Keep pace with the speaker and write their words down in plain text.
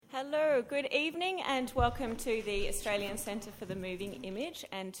Hello, good evening and welcome to the Australian Centre for the Moving Image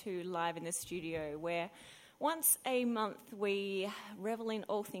and to Live in the Studio, where once a month we revel in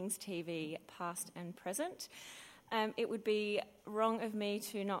all things TV, past and present. It would be wrong of me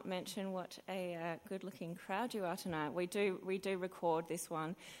to not mention what a good-looking crowd you are tonight. We do record this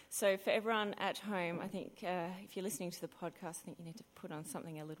one. So for everyone at home, I think if you're listening to the podcast, I think you need to put on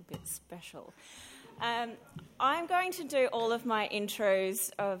something a little bit special. I'm going to do all of my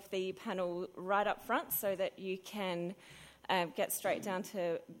intros of the panel right up front so that you can get straight down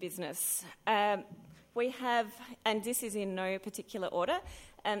to business. We have, and this is in no particular order,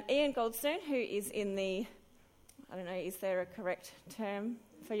 Ian Goldstone, who is in the... I don't know, is there a correct term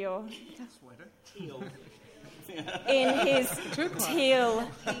for your... Sweater? Teal. In his teal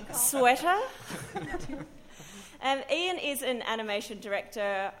sweater. Ian is an animation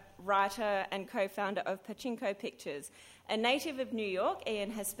director, writer and co-founder of Pachinko Pictures. A native of New York,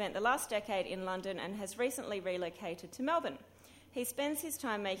 Ian has spent the last decade in London and has recently relocated to Melbourne. He spends his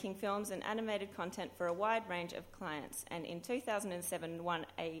time making films and animated content for a wide range of clients, and in 2007 won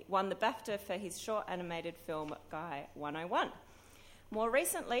the BAFTA for his short animated film Guy 101. More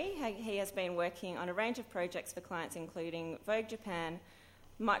recently, he has been working on a range of projects for clients including Vogue Japan,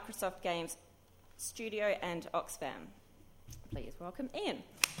 Microsoft Games Studio and Oxfam. Please welcome Ian.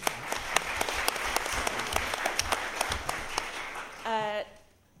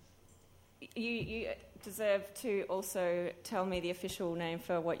 You deserve to also tell me the official name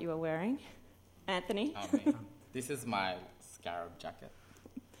for what you are wearing. Anthony? This is my scarab jacket.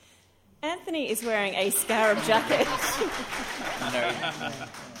 Anthony is wearing a scarab jacket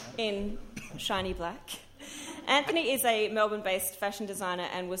in shiny black. Anthony is a Melbourne-based fashion designer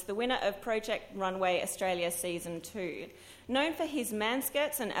and was the winner of Project Runway Australia Season 2. Known for his man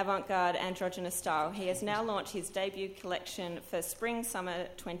skirts and avant-garde androgynous style, he has now launched his debut collection for Spring-Summer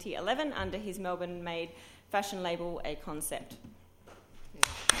 2011 under his Melbourne-made fashion label, A Concept. Yeah.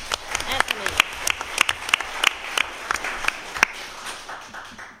 Anthony.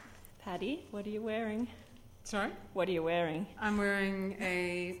 Paddy, what are you wearing? Sorry? What are you wearing? I'm wearing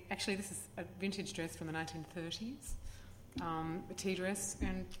actually this is a vintage dress from the 1930s, a tea dress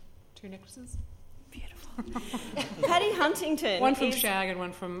and two necklaces. Beautiful. Paddy Huntington. One from Shag and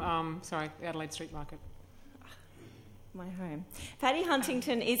one from, Adelaide Street Market. My home. Paddy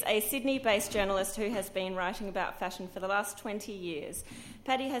Huntington is a Sydney-based journalist who has been writing about fashion for the last 20 years.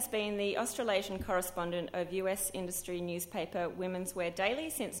 Paddy has been the Australasian correspondent of US industry newspaper Women's Wear Daily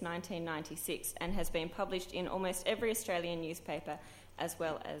since 1996 and has been published in almost every Australian newspaper as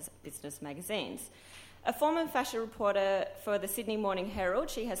well as business magazines. A former fashion reporter for the Sydney Morning Herald,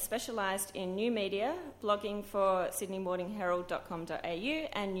 she has specialised in new media, blogging for sydneymorningherald.com.au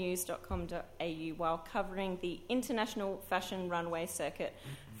and news.com.au while covering the international fashion runway circuit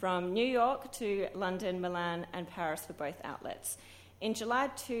from New York to London, Milan and Paris for both outlets. In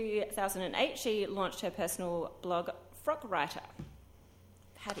July 2008, she launched her personal blog, Frock Writer.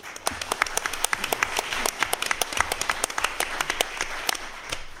 Paddy.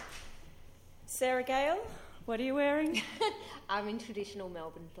 Sarah Gale, what are you wearing? I'm in traditional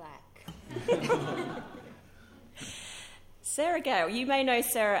Melbourne black. Sarah Gale, you may know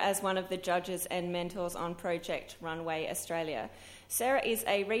Sarah as one of the judges and mentors on Project Runway Australia. Sarah is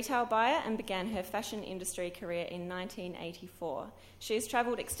a retail buyer and began her fashion industry career in 1984. She has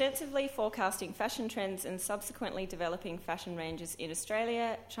travelled extensively forecasting fashion trends and subsequently developing fashion ranges in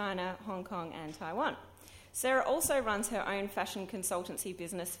Australia, China, Hong Kong and Taiwan. Sarah also runs her own fashion consultancy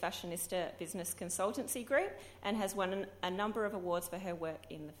business, Fashionista Business Consultancy Group, and has won a number of awards for her work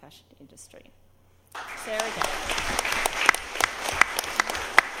in the fashion industry. Sarah Gale.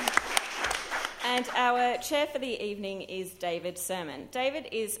 And our chair for the evening is David Sermon. David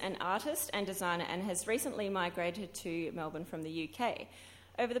is an artist and designer and has recently migrated to Melbourne from the UK.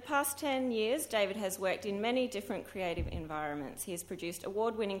 Over the past 10 years, David has worked in many different creative environments. He has produced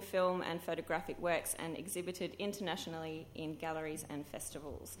award-winning film and photographic works and exhibited internationally in galleries and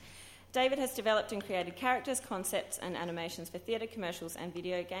festivals. David has developed and created characters, concepts and animations for theatre, commercials and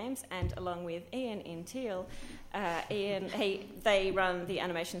video games, and along with Ian in teal, they run the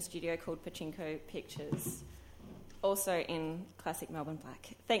animation studio called Pachinko Pictures, also in classic Melbourne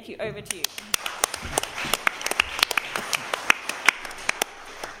black. Thank you. Over to you.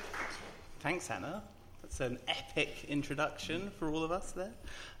 Thanks, Anna. That's an epic introduction for all of us there.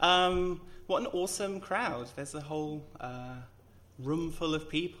 What an awesome crowd. There's a whole room full of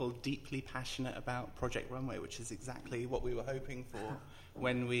people deeply passionate about Project Runway, which is exactly what we were hoping for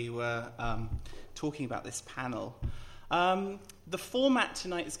when we were talking about this panel. The format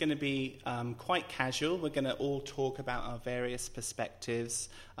tonight is going to be quite casual. We're going to all talk about our various perspectives,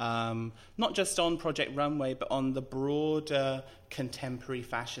 not just on Project Runway, but on the broader contemporary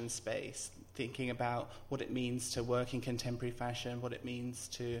fashion space, thinking about what it means to work in contemporary fashion, what it means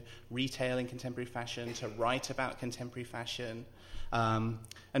to retail in contemporary fashion, to write about contemporary fashion. And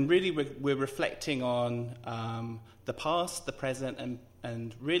really we're reflecting on the past, the present,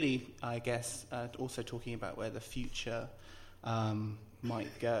 and really, I guess, also talking about where the future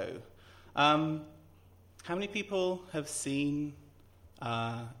might go. How many people have seen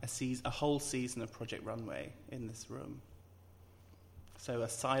a whole season of Project Runway in this room? So a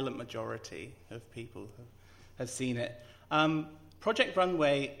silent majority of people have seen it. Project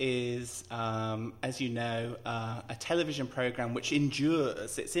Runway is, as you know, a television program which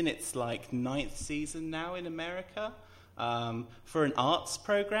endures. It's in its 9th season now in America. For an arts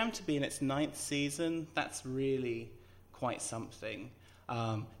program to be in its 9th season, that's really quite something.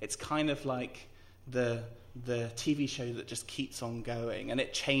 It's kind of like the TV show that just keeps on going, and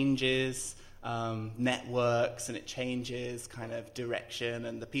it changes networks, and it changes kind of direction,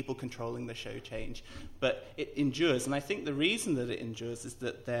 and the people controlling the show change, but it endures. And I think the reason that it endures is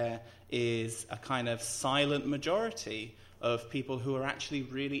that there is a kind of silent majority of people who are actually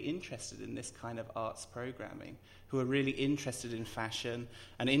really interested in this kind of arts programming, who are really interested in fashion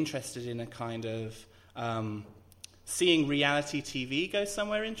and interested in a kind of seeing reality TV go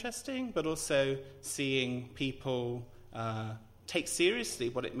somewhere interesting, but also seeing people take seriously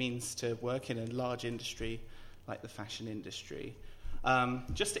what it means to work in a large industry like the fashion industry.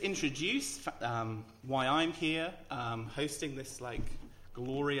 Just to introduce why I'm here, hosting this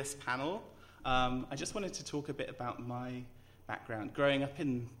glorious panel, I just wanted to talk a bit about my background. Growing up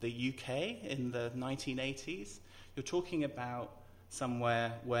in the UK in the 1980s, you're talking about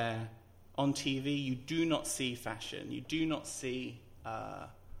somewhere where on TV you do not see fashion, you do not see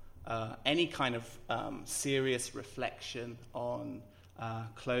any kind of serious reflection on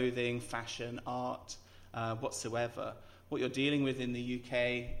clothing, fashion, art, whatsoever. What you're dealing with in the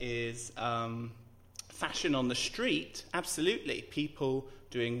UK is fashion on the street, absolutely. People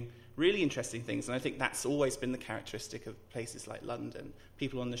doing really interesting things, and I think that's always been the characteristic of places like London.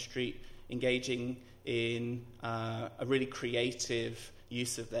 People on the street engaging in a really creative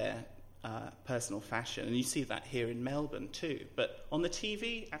use of their personal fashion, and you see that here in Melbourne too. But on the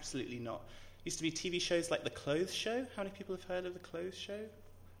TV, absolutely not. Used to be TV shows like The Clothes Show. How many people have heard of The Clothes Show?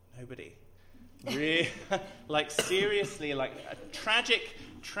 Nobody. Really? Seriously, a tragic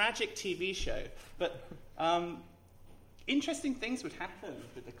TV show. But interesting things would happen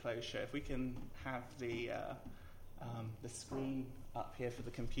with The Clothes Show if we can have the screen up here for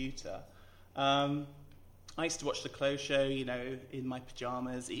the computer. I used to watch The Clothes Show, in my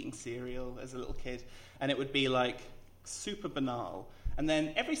pajamas, eating cereal as a little kid, and it would be super banal. And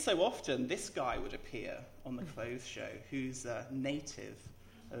then every so often, this guy would appear on The Clothes Show, who's a native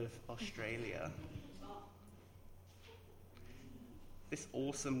of Australia. This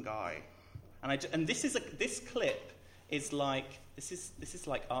awesome guy, and this clip is like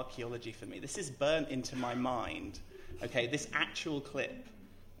archaeology for me. This is burnt into my mind. Okay, this actual clip.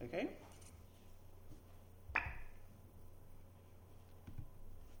 Okay.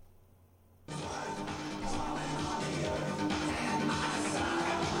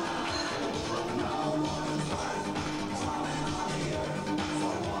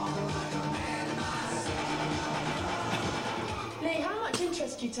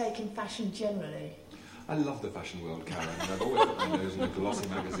 Do you take in fashion generally? I love the fashion world, Karen. I've always got my nose in a glossy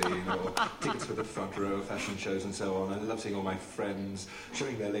magazine or tickets for the front row of fashion shows and so on. I love seeing all my friends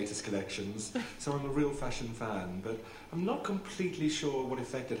showing their latest collections. So I'm a real fashion fan, but I'm not completely sure what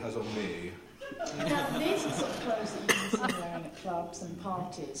effect it has on me. Now, these are the sort of clothes that you can see wearing at clubs and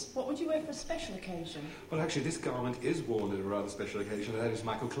parties. What would you wear for a special occasion? Well, actually, this garment is worn at a rather special occasion, and that is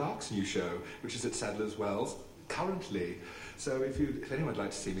Michael Clark's new show, which is at Sadler's Wells currently. So if anyone would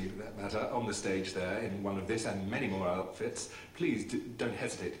like to see me, for that matter, on the stage there in one of this and many more outfits, please don't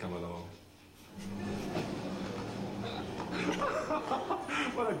hesitate to come along.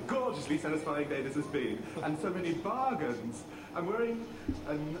 What a gorgeously satisfying day this has been, and so many bargains. I'm wearing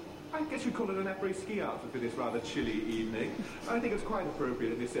I guess you'd call it an après-ski outfit for this rather chilly evening. I think it's quite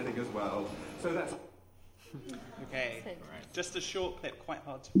appropriate in this setting as well. So that's... Okay, just a short clip, quite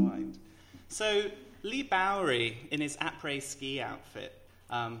hard to find. So Lee Bowery, in his après-ski outfit,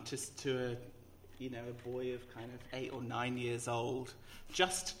 to a boy of kind of 8 or 9 years old,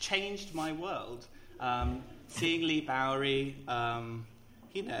 just changed my world. Seeing Lee Bowery, a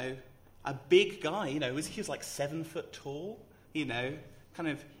big guy, he was 7 foot tall, kind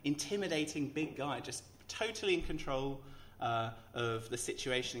of intimidating big guy, just totally in control of the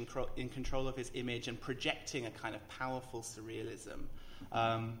situation, in control of his image, and projecting a kind of powerful surrealism.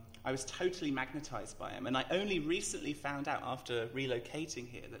 I was totally magnetised by him, and I only recently found out after relocating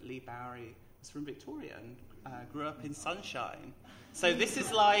here that Leigh Bowery was from Victoria and grew up in Sunshine. So this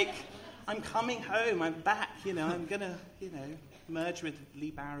is like, I'm coming home, I'm back, I'm going to, merge with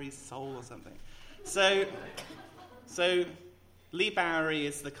Leigh Bowery's soul or something. So Leigh Bowery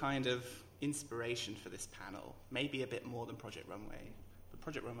is the kind of inspiration for this panel, maybe a bit more than Project Runway, but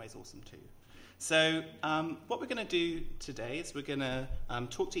Project Runway is awesome too. So what we're going to do today is we're going to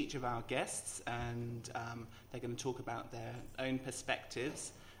talk to each of our guests, and they're going to talk about their own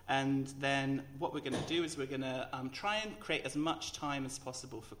perspectives. And then what we're going to do is we're going to try and create as much time as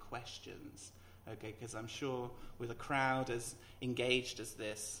possible for questions, okay? Because I'm sure with a crowd as engaged as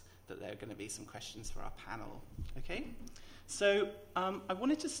this, that there are going to be some questions for our panel, okay? So I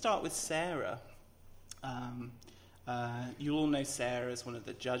wanted to start with Sarah. You all know Sarah as one of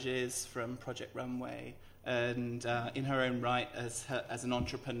the judges from Project Runway, and in her own right as an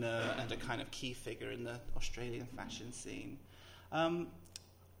entrepreneur and a kind of key figure in the Australian fashion scene.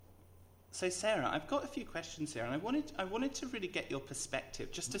 So Sarah, I've got a few questions here, and I wanted to really get your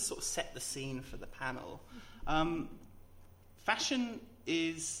perspective, just to sort of set the scene for the panel. Fashion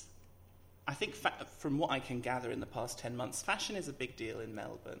is, I think, from what I can gather in the past 10 months, fashion is a big deal in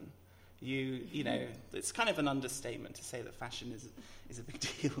Melbourne. You know, it's kind of an understatement to say that fashion is a big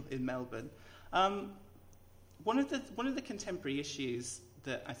deal in Melbourne. One of the contemporary issues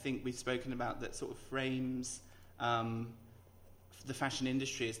that I think we've spoken about that sort of frames the fashion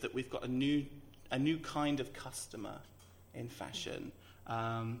industry is that we've got a new kind of customer in fashion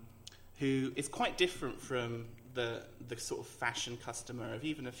who is quite different from the sort of fashion customer of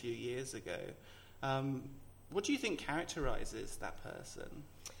even a few years ago. What do you think characterises that person?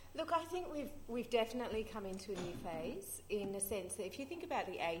 Look, I think we've definitely come into a new phase in the sense that if you think about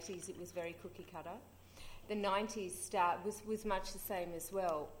the 80s, it was very cookie cutter. The 90s was much the same as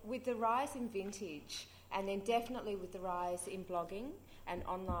well. With the rise in vintage, and then definitely with the rise in blogging and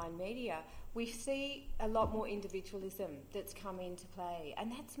online media, we see a lot more individualism that's come into play,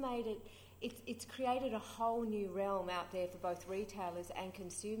 and that's made it's created a whole new realm out there for both retailers and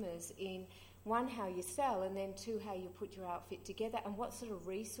consumers in, one, how you sell, and then two, how you put your outfit together and what sort of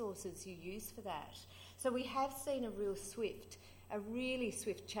resources you use for that. So we have seen a really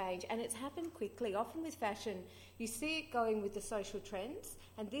swift change, and it's happened quickly. Often with fashion, you see it going with the social trends,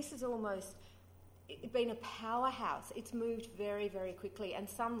 and this has almost been a powerhouse. It's moved very, very quickly, and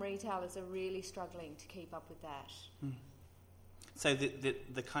some retailers are really struggling to keep up with that. So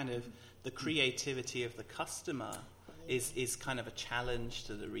the kind of the creativity of the customer is kind of a challenge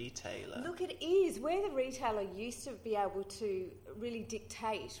to the retailer. Look, it is. Where the retailer used to be able to really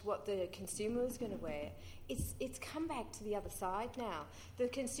dictate what the consumer was going to wear, it's come back to the other side now. The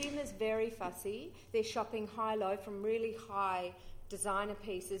consumer's very fussy. They're shopping high-low, from really high designer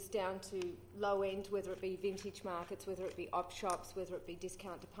pieces down to low end, whether it be vintage markets, whether it be op shops, whether it be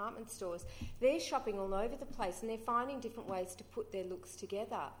discount department stores. They're shopping all over the place, and they're finding different ways to put their looks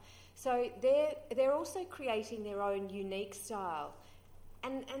together. So they're also creating their own unique style,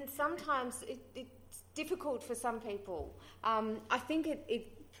 and sometimes it's difficult for some people. I think it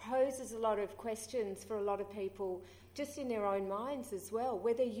poses a lot of questions for a lot of people just in their own minds as well,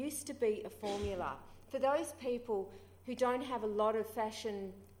 where there used to be a formula. For those people who don't have a lot of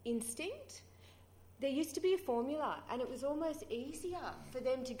fashion instinct, there used to be a formula, and it was almost easier for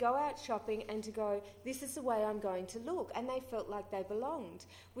them to go out shopping and to go, this is the way I'm going to look, and they felt like they belonged.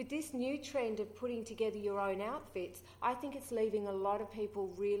 With this new trend of putting together your own outfits, I think it's leaving a lot of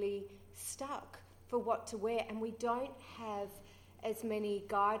people really stuck for what to wear, and we don't have as many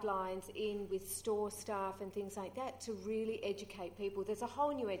guidelines in with store staff and things like that to really educate people. There's a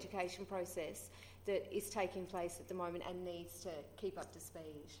whole new education process that is taking place at the moment and needs to keep up to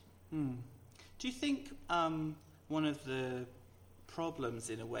speed. Do you think one of the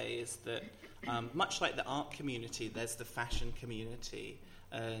problems, in a way, is that much like the art community, there's the fashion community,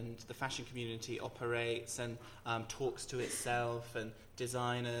 and the fashion community operates and talks to itself, and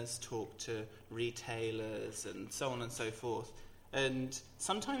designers talk to retailers, and so on and so forth. And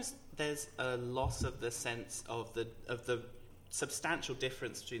sometimes there's a loss of the sense of the substantial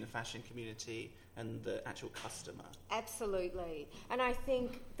difference between the fashion community and the actual customer. Absolutely. And I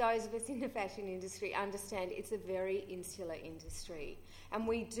think those of us in the fashion industry understand it's a very insular industry. And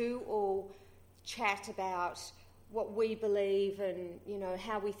we do all chat about what we believe and, you know,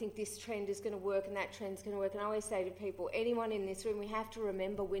 how we think this trend is going to work and that trend's going to work. And I always say to people, anyone in this room, we have to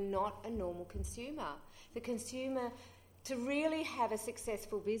remember we're not a normal consumer. The consumer to really have a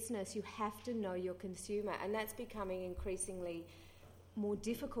successful business, you have to know your consumer, and that's becoming increasingly more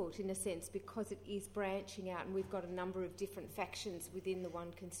difficult in a sense because it is branching out, and we've got a number of different factions within the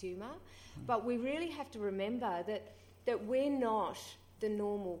one consumer. But we really have to remember that we're not the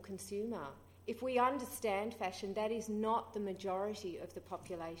normal consumer. If we understand fashion, that is not the majority of the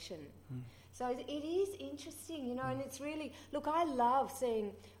population. So it is interesting, you know, and it's really... Look, I love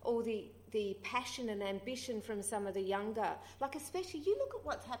seeing all the passion and ambition from some of the younger... Like, especially, you look at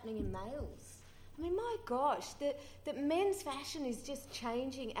what's happening in males. I mean, my gosh, the men's fashion is just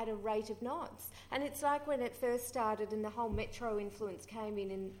changing at a rate of knots. And it's like when it first started and the whole metro influence came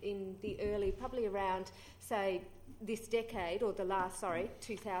in the early, probably around, say, this decade, or the last,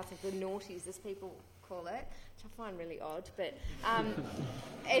 2000, the noughties, as people call it, which I find really odd, but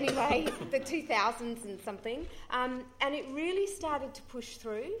anyway, the 2000s and something. And it really started to push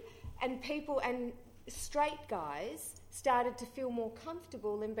through, and people and straight guys started to feel more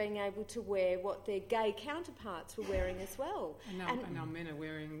comfortable in being able to wear what their gay counterparts were wearing as well. And now men are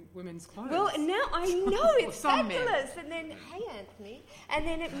wearing women's clothes. Well, now I know, it's fabulous. And then, hey, Anthony, and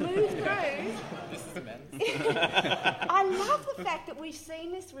then it moved through. This is men's. I love the fact that we've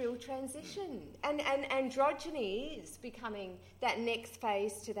seen this real transition, and androgyny is becoming that next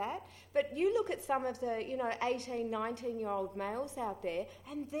phase to that. But you look at some of the, 18, 19-year-old males out there,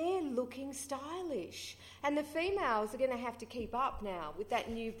 and they're looking stylish. And the females are going to have to keep up now with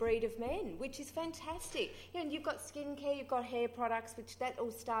that new breed of men, which is fantastic. You've got skincare, you've got hair products, which that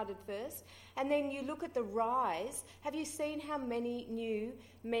all started first. And then you look at the rise. Have you seen how many new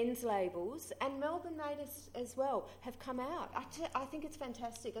men's labels, and Melbourne Made as well, have come out? I think it's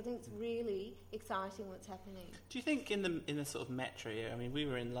fantastic. I think it's really exciting what's happening. Do you think in the sort of metro area, I mean, we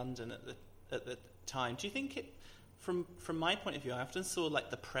were in London at the time, do you think it, from my point of view, I often saw like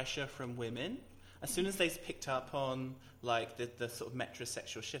the pressure from women. As soon as they picked up on like the sort of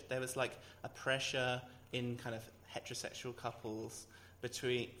metrosexual shift, there was like a pressure in kind of heterosexual couples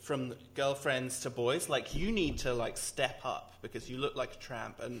from girlfriends to boys, like, you need to like step up because you look like a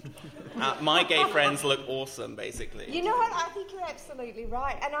tramp, and my gay friends look awesome, basically. You know what? I think you're absolutely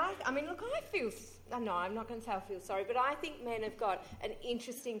right. And I mean, look, I feel... No, I'm not going to say I feel sorry, but I think men have got an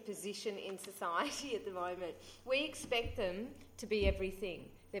interesting position in society at the moment. We expect them to be everything.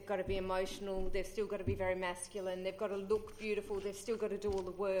 They've got to be emotional, they've still got to be very masculine, they've got to look beautiful, they've still got to do all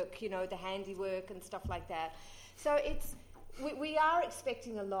the work, the handiwork and stuff like that. So we are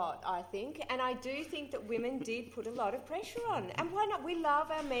expecting a lot, I think, and I do think that women did put a lot of pressure on. And why not? We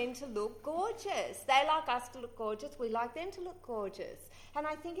love our men to look gorgeous. They like us to look gorgeous, we like them to look gorgeous. And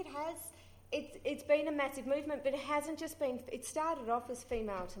I think it's been a massive movement, but it hasn't just been... It started off as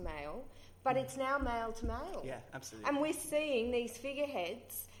female to male, but it's now male to male. Yeah, absolutely. And we're seeing these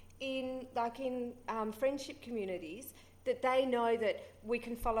figureheads in friendship communities that they know that we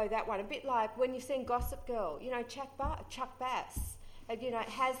can follow that one. A bit like when you've seen Gossip Girl, Chuck Bass, it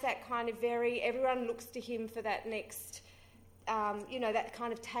has that kind of everyone looks to him for that next... that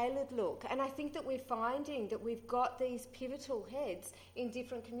kind of tailored look. And I think that we're finding that we've got these pivotal heads in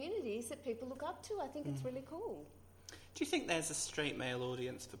different communities that people look up to. I think it's really cool. Do you think there's a straight male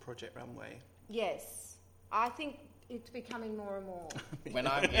audience for Project Runway? Yes. I think it's becoming more and more. When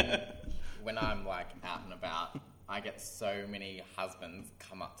I'm like out and about, I get so many husbands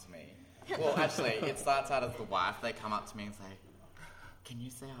come up to me. Well, actually, it starts out as the wife. They come up to me and say, "Can you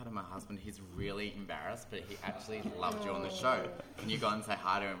say hi to my husband? He's really embarrassed, but he actually loved you on the show. Can you go and say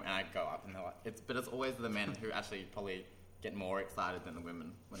hi to him?" And I go up, and they're like, but it's always the men who actually probably get more excited than the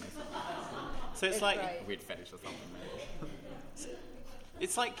women when they say that. So it's like a weird fetish or something, maybe.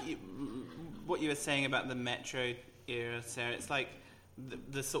 It's like what you were saying about the metro era, Sarah. It's like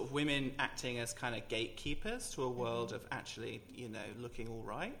the sort of women acting as kind of gatekeepers to a world of actually, looking all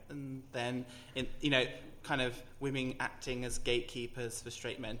right, and then kind of women acting as gatekeepers for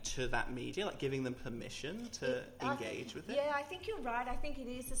straight men to that media, like giving them permission to engage with it. Yeah, I think you're right. I think it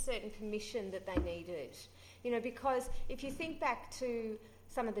is a certain permission that they needed. Because if you think back to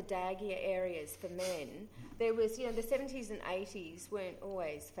some of the daggier areas for men, there was, the 70s and 80s weren't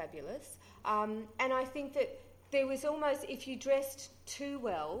always fabulous. And I think that there was almost, if you dressed too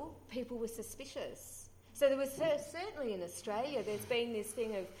well, people were suspicious. So there was certainly in Australia, there's been this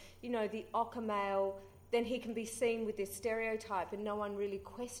thing of, the ochre male, then he can be seen with this stereotype and no one really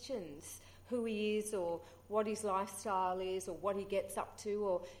questions who he is or what his lifestyle is or what he gets up to,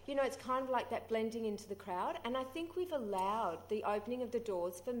 or, you know, it's kind of like that blending into the crowd. And I think we've allowed the opening of the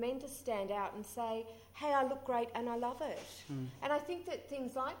doors for men to stand out and say, hey, I look great and I love it. And I think that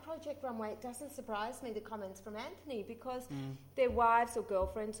things like Project Runway, it doesn't surprise me, the comments from Anthony, because their wives or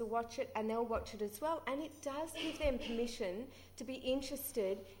girlfriends will watch it and they'll watch it as well. And it does give them permission to be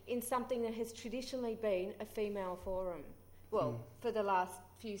interested in something that has traditionally been a female forum. Well, for the last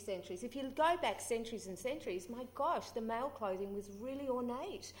few centuries. If you go back centuries and centuries, my gosh, the male clothing was really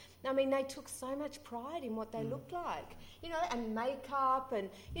ornate. I mean, they took so much pride in what they looked like, you know, and makeup and,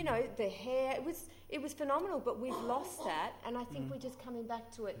 you know, the hair. It was phenomenal, but we've lost that, and I think we're just coming back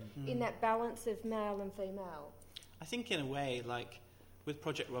to it in that balance of male and female. I think in a way, like with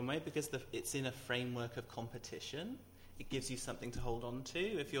Project Runway, because it's in a framework of competition, it gives you something to hold on to.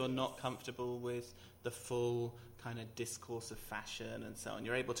 If you're not comfortable with the full kind of discourse of fashion and so on,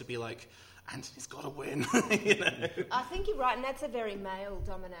 you're able to be like, Anthony's got to win. You know? I think you're right, and that's a very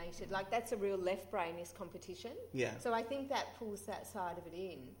male-dominated, like that's a real left brain is competition. Yeah. So I think that pulls that side of it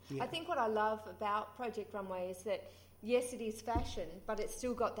in. Yeah. I think what I love about Project Runway is that, yes, it is fashion, but it's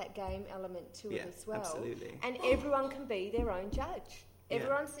still got that game element to it as well. Absolutely. And everyone can be their own judge. Yeah.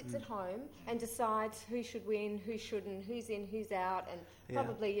 Everyone sits at home and decides who should win, who shouldn't, who's in, who's out, and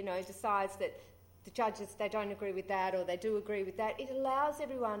probably, you know, decides that the judges, they don't agree with that or they do agree with that. It allows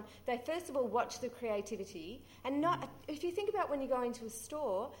everyone, they first of all watch the creativity, and not, if you think about when you go into a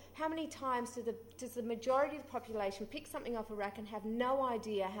store, how many times does the majority of the population pick something off a rack and have no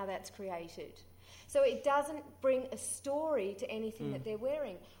idea how that's created? So it doesn't bring a story to anything that they're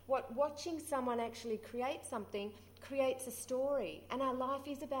wearing. Watching someone actually create something creates a story, and our life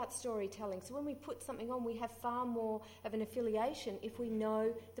is about storytelling. So when we put something on, we have far more of an affiliation if we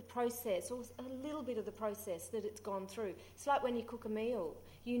know the process, or a little bit of the process that it's gone through. It's like when you cook a meal.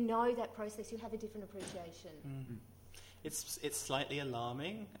 You know that process, you have a different appreciation. It's slightly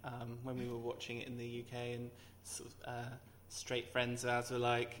alarming when we were watching it in the UK, and sort of, straight friends of ours were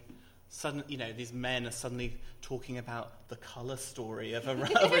like, suddenly, you know, these men are suddenly talking about the colour story of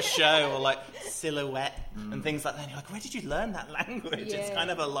a show, or like silhouette and things like that. And you're like, where did you learn that language? Yeah. It's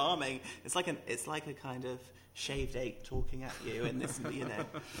kind of alarming. It's like a kind of shaved ape talking at you in this, you know.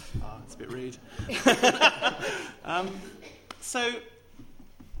 Oh, it's a bit rude. So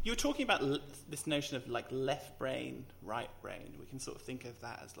you were talking about this notion of like left brain, right brain. We can sort of think of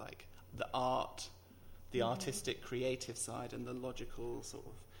that as like the art, the artistic, creative side, and the logical sort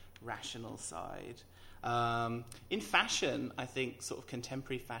of rational side. In fashion, I think sort of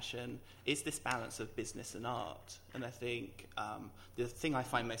contemporary fashion is this balance of business and art. And I think the thing I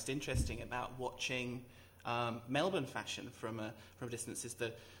find most interesting about watching Melbourne fashion from a distance is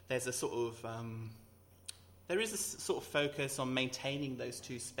that there's a sort of there is a sort of focus on maintaining those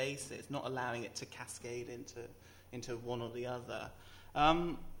two spaces, not allowing it to cascade into one or the other.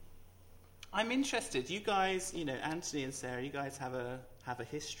 I'm interested. You guys, you know, Anthony and Sarah, you guys have a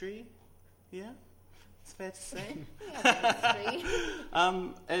history, yeah? It's fair to say.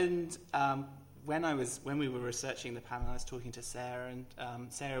 When we were researching the panel, I was talking to Sarah, and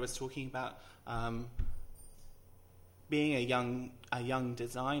Sarah was talking about being a young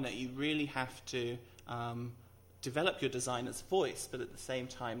designer. You really have to develop your designer's voice, but at the same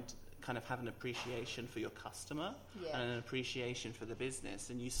time kind of have an appreciation for your customer and an appreciation for the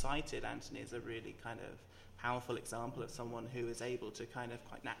business. And you cited Anthony as a really kind of powerful example of someone who is able to kind of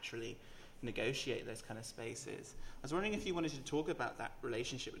quite naturally negotiate those kind of spaces. I was wondering if you wanted to talk about that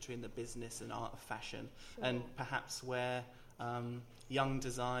relationship between the business and art of fashion, and perhaps where young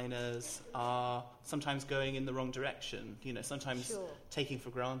designers are sometimes going in the wrong direction, you know, sometimes taking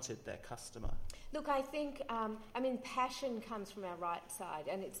for granted their customer. Look, I think, passion comes from our right side,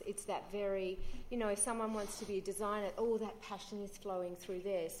 and it's that very, you know, if someone wants to be a designer, all that passion is flowing through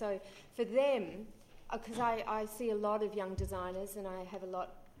there. So for them, because I see a lot of young designers, and I have a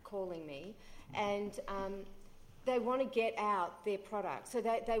lot calling me, and they want to get out their product. So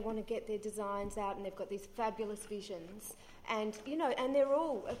they want to get their designs out, and they've got these fabulous visions. And, you know, and they're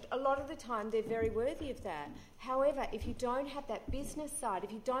all, a lot of the time, they're very worthy of that. However, if you don't have that business side,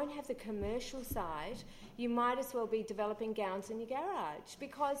 if you don't have the commercial side, you might as well be developing gowns in your garage,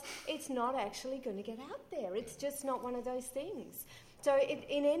 because it's not actually going to get out there. It's just not one of those things. So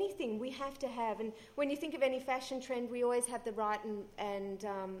in anything, we have to have, and when you think of any fashion trend, we always have the right and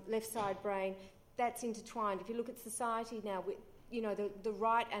left side brain. That's intertwined. If you look at society now, you know, the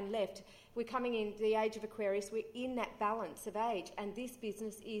right and left, we're coming in the age of Aquarius, we're in that balance of age, and this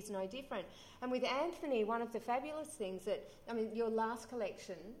business is no different. And with Anthony, one of the fabulous things your last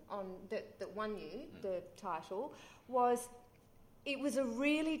collection that won you the title was it was a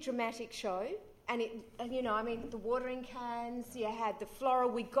really dramatic show. And the watering cans, you had the floral,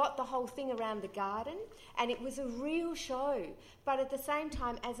 we got the whole thing around the garden, and it was a real show. But at the same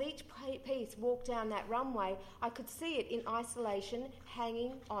time, as each piece walked down that runway, I could see it in isolation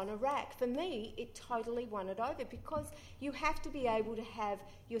hanging on a rack. For me, it totally won it over, because you have to be able to have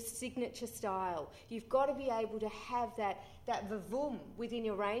your signature style. You've got to be able to have that vavoom within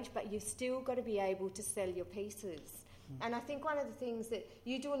your range, but you've still got to be able to sell your pieces. And I think one of the things that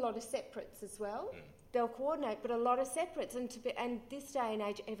you do a lot of separates as well. They'll coordinate, but a lot of separates. And this day and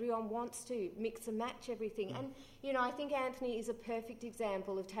age, everyone wants to mix and match everything. And, I think Anthony is a perfect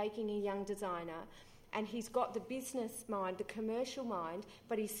example of taking a young designer, and he's got the business mind, the commercial mind,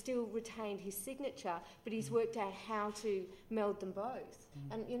 but he's still retained his signature, but he's worked out how to meld them both.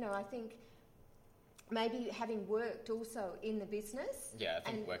 And, I think maybe having worked also in the business. Yeah,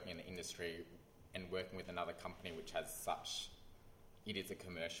 I think working in the industry and working with another company which has it is a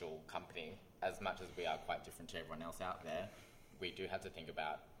commercial company, as much as we are quite different to everyone else out there, we do have to think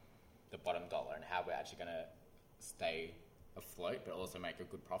about the bottom dollar and how we're actually going to stay afloat, but also make a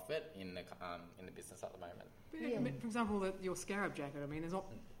good profit in the business at the moment. Yeah. I mean, for example, your scarab jacket. I mean,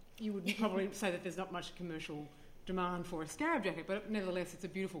 you would probably say that there's not much commercial demand for a scarab jacket, but nevertheless, it's a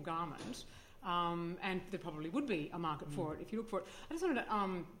beautiful garment, and there probably would be a market for it if you look for it. I just wanted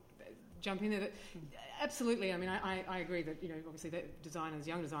to jump in there. Absolutely. I mean, I agree that, obviously that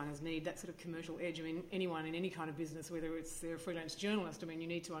young designers need that sort of commercial edge. I mean, anyone in any kind of business, whether they're a freelance journalist, I mean, you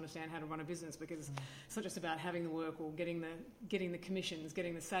need to understand how to run a business, because it's not just about having the work or getting the commissions,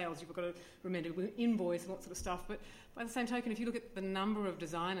 getting the sales. You've got to remember to invoice and that sort of stuff. But by the same token, if you look at the number of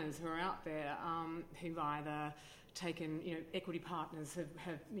designers who are out there who've either taken, equity partners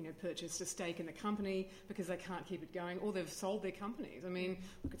have purchased a stake in the company because they can't keep it going, or they've sold their companies. I mean,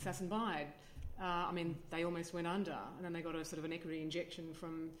 look at Sass & Bide. They almost went under, and then they got a sort of an equity injection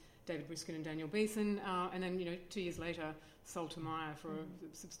from David Briskin and Daniel Beeson, and then 2 years later sold to Myer for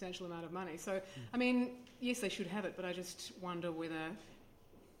a substantial amount of money. So, I mean, yes, they should have it, but I just wonder whether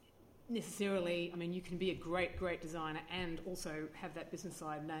necessarily, you can be a great, great designer and also have that business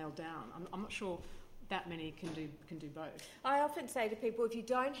side nailed down. I'm not sure that many can do both. I often say to people, if you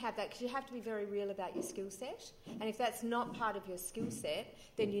don't have that, because you have to be very real about your skill set, and if that's not part of your skill set,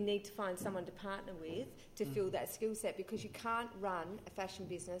 then you need to find someone to partner with to fill that skill set, because you can't run a fashion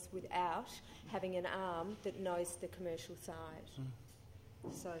business without having an arm that knows the commercial side.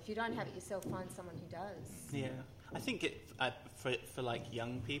 So if you don't have it yourself, find someone who does. Yeah. I think for like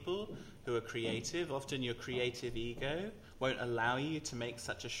young people who are creative, often your creative ego won't allow you to make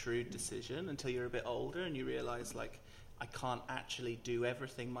such a shrewd decision until you're a bit older and you realise, like, I can't actually do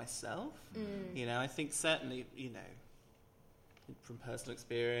everything myself. I think certainly, from personal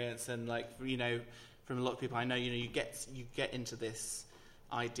experience and from a lot of people I know, you get into this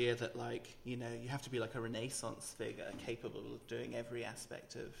idea that you have to be like a Renaissance figure capable of doing every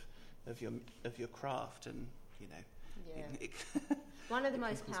aspect of your craft, and one of the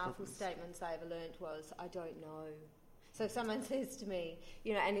most powerful statements I ever learnt was, I don't know. So if someone says to me,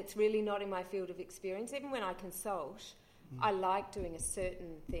 and it's really not in my field of experience, even when I consult, I like doing a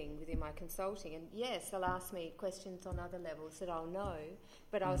certain thing within my consulting, and yes, they'll ask me questions on other levels that I'll know,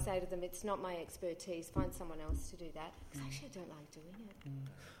 but I'll say to them, it's not my expertise, find someone else to do that, because actually I don't like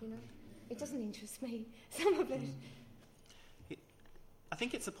doing it. It doesn't interest me, some of it. I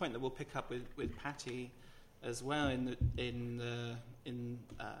think it's a point that we'll pick up with Patty as well in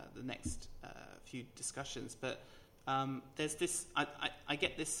the next few discussions, but there's this. I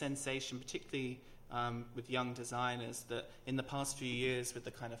get this sensation, particularly with young designers, that in the past few years, with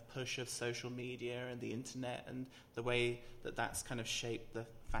the kind of push of social media and the internet and the way that that's kind of shaped the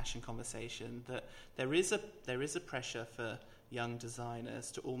fashion conversation, that there is a pressure for young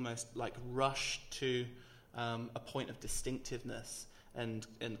designers to almost rush to a point of distinctiveness and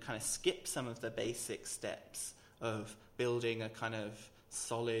kind of skip some of the basic steps of building a kind of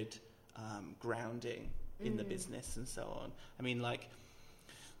solid grounding in the business and so on. I mean,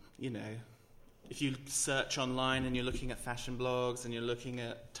 if you search online and you're looking at fashion blogs and you're looking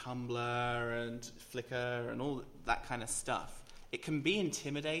at Tumblr and Flickr and all that kind of stuff, it can be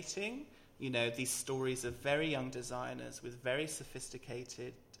intimidating. These stories of very young designers with very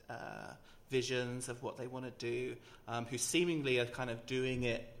sophisticated visions of what they want to do, who seemingly are kind of doing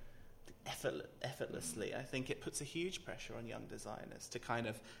it effortlessly. I think it puts a huge pressure on young designers to kind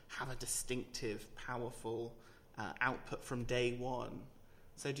of have a distinctive, powerful output from day one.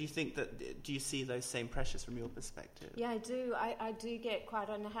 So do you see those same pressures from your perspective? Yeah, I do. I do get quite,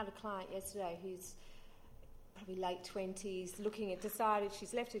 I had a client yesterday who's probably late 20s, decided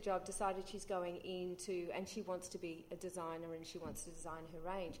she's left her job, decided she's going into, and she wants to be a designer and she wants to design her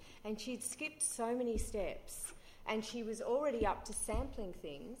range. And she'd skipped so many steps and she was already up to sampling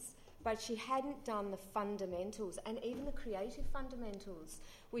things, but she hadn't done the fundamentals and even the creative fundamentals,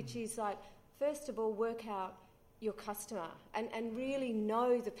 which is like, first of all, work out your customer and really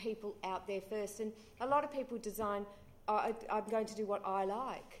know the people out there first. And a lot of people design, I'm going to do what I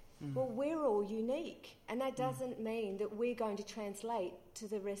like. Well, we're all unique, and that doesn't mean that we're going to translate to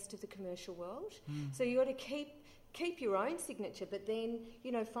the rest of the commercial world. So you've got to keep your own signature, but then,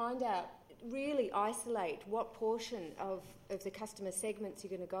 find out, really isolate what portion of the customer segments you're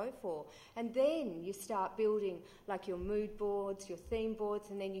going to go for. And then you start building like your mood boards, your theme boards,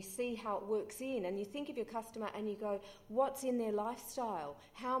 and then you see how it works in. And you think of your customer and you go, what's in their lifestyle?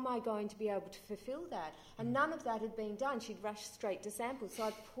 How am I going to be able to fulfill that? And none of that had been done. She'd rushed straight to samples. So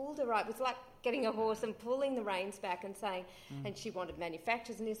I pulled her up. It was like getting a horse and pulling the reins back and saying, and she wanted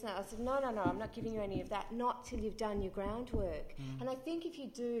manufacturers and this and that. I said, no, I'm not giving you any of that, not till you've done your groundwork. And I think if you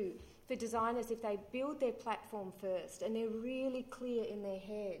do, for designers, if they build their platform first and they're really clear in their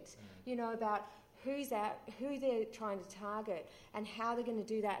heads, about who they're trying to target and how they're going to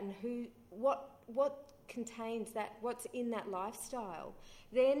do that and what contains that, what's in that lifestyle,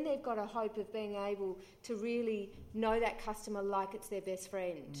 then they've got a hope of being able to really know that customer like it's their best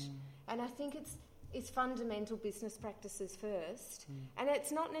friend. And I think it's fundamental business practices first, and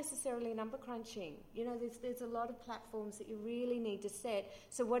it's not necessarily number crunching. There's a lot of platforms that you really need to set.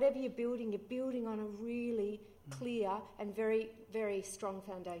 So whatever you're building on a really clear and very, very strong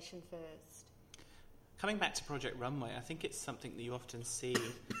foundation first. Coming back to Project Runway, I think it's something that you often see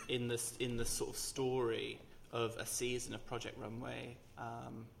in the sort of story of a season of Project Runway.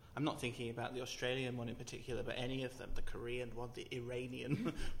 I'm not thinking about the Australian one in particular, but any of them, the Korean one, the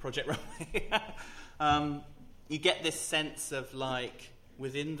Iranian Project Runway. You get this sense of like,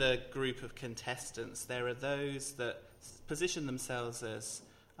 within the group of contestants, there are those that position themselves as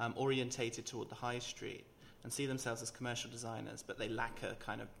orientated toward the high street and see themselves as commercial designers, but they lack a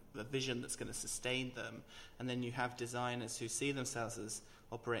kind of a vision that's going to sustain them. And then you have designers who see themselves as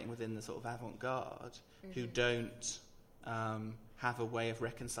operating within the sort of avant-garde, who don't have a way of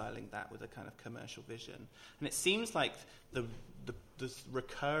reconciling that with a kind of commercial vision. And it seems like the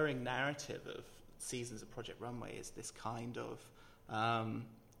recurring narrative of seasons of Project Runway is this kind of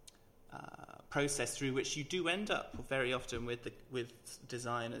process through which you do end up very often with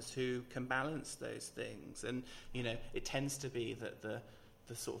designers who can balance those things. And it tends to be that the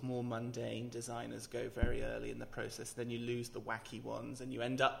sort of more mundane designers go very early in the process, then you lose the wacky ones and you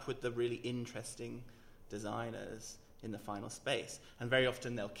end up with the really interesting designers in the final space. And very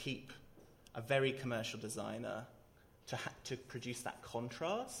often they'll keep a very commercial designer to produce that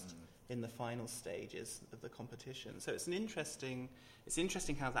contrast in the final stages of the competition. So it's interesting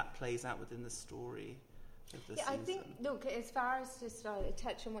how that plays out within the story of the season. I think, look, as far as just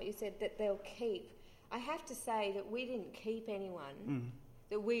touch on what you said, that they'll keep, I have to say that we didn't keep anyone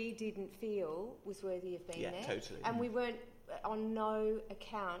that we didn't feel was worthy of being there. Yeah, totally. And we weren't, on no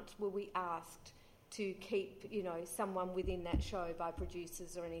account were we asked to keep, someone within that show by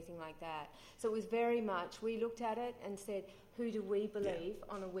producers or anything like that. So it was very much, we looked at it and said, who do we believe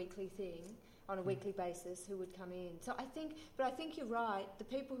on a weekly basis who would come in? So I think you're right. The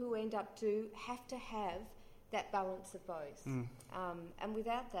people who end up have to have that balance of both. And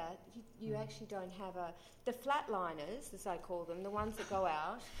without that, you actually don't have the flatliners, as I call them, the ones that go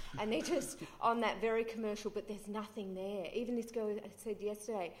out and they're just on that very commercial, but there's nothing there. Even this girl said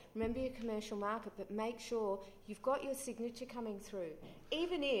yesterday, remember your commercial market, but make sure you've got your signature coming through.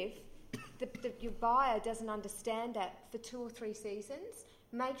 Even if your buyer doesn't understand that for 2 or 3 seasons,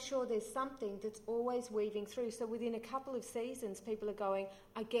 make sure there's something that's always weaving through. So within a couple of seasons, people are going,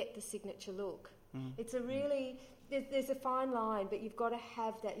 I get the signature look. It's a really, there's a fine line, but you've got to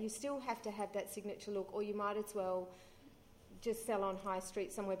have that. You still have to have that signature look, or you might as well just sell on high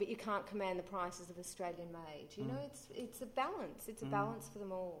street somewhere, but you can't command the prices of Australian made. It's a balance. It's a balance for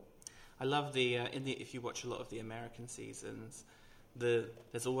them all. I love if you watch a lot of the American seasons,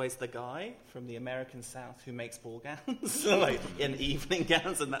 there's always the guy from the American South who makes ball gowns, like in evening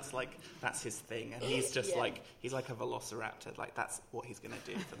gowns, and that's his thing. And he's just he's like a velociraptor. Like that's what he's going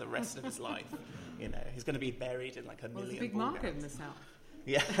to do for the rest of his life. He's going to be buried in like a million. There's a big ball market gowns. in the South.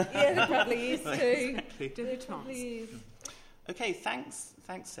 Yeah, there probably is too. There probably is. Okay, thanks,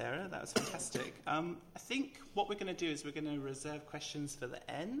 Sarah. That was fantastic. I think what we're going to do is we're going to reserve questions for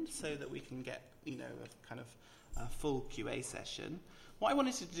the end so that we can get a kind of full QA session. What I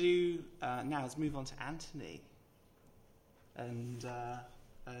wanted to do now is move on to Anthony. And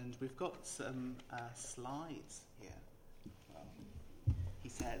and we've got some slides here. He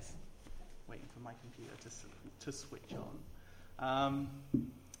says, waiting for my computer to switch on.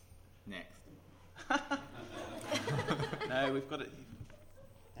 Next. No, we've got it.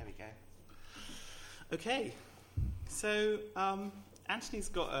 There we go. Okay, so Anthony's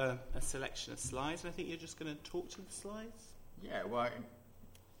got a selection of slides, and I think you're just going to talk to the slides. Yeah, well,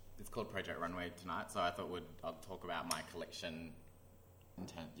 it's called Project Runway tonight, so I thought I'll talk about my collection.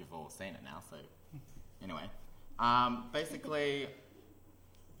 You've all seen it now, so anyway. Basically,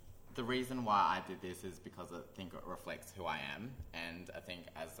 the reason why I did this is because I think it reflects who I am, and I think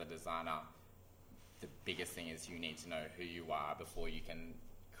as a designer, the biggest thing is you need to know who you are before you can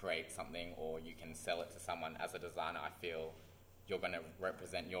create something or you can sell it to someone. As a designer, I feel you're going to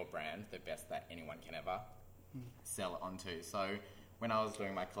represent your brand the best that anyone can ever sell it onto. So when I was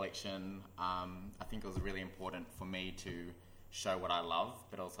doing my collection, I think it was really important for me to show what I love,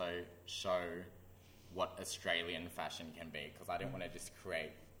 but also show what Australian fashion can be, because I didn't want to just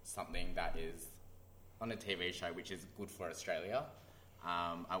create something that is on a TV show which is good for Australia.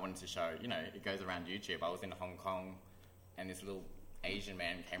 I wanted to show, it goes around YouTube. I was in Hong Kong and this little Asian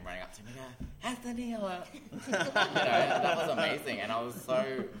man came running up to me and go, Anthony, that was amazing, and I was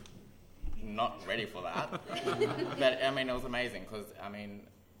so not ready for that. But it was amazing because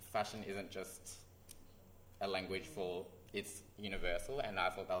fashion isn't just a language it's universal, and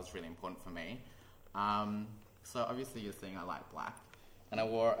I thought that was really important for me. So obviously you're seeing I like black, and I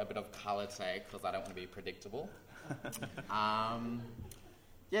wore a bit of colour today because I don't want to be predictable. So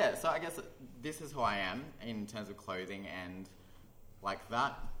I guess this is who I am in terms of clothing, and like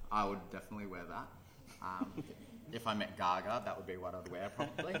that, I would definitely wear that. If I met Gaga, that would be what I'd wear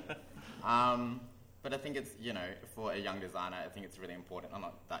probably. But I think it's, for a young designer, I think it's really important. I'm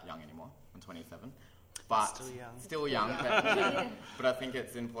not that young anymore. I'm 27. But still young. But I think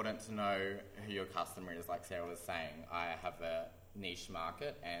it's important to know who your customer is. Like Sarah was saying, I have a niche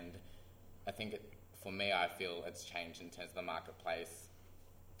market, and I think for me, I feel it's changed in terms of the marketplace.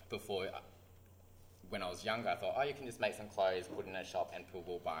 Before, when I was younger, I thought, you can just make some clothes, put it in a shop, and people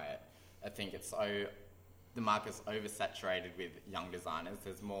will buy it. I think the market's oversaturated with young designers.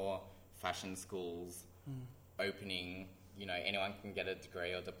 There's more fashion schools opening. Anyone can get a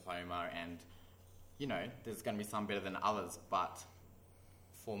degree or diploma, and there's going to be some better than others. But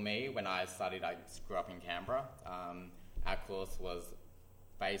for me, when I studied, I grew up in Canberra. Our course was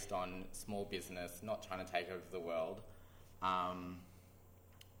based on small business, not trying to take over the world,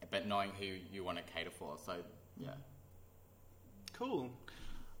 but knowing who you want to cater for. So, yeah. Cool.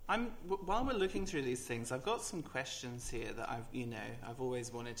 While we're looking through these things, I've got some questions here that I've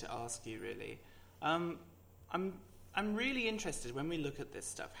always wanted to ask you. Really, I'm really interested when we look at this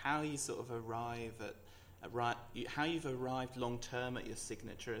stuff, how you sort of arrive at how you've arrived long term at your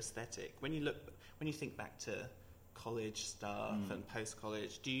signature aesthetic. When you think back to college stuff and post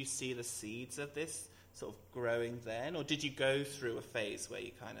college, do you see the seeds of this sort of growing then, or did you go through a phase where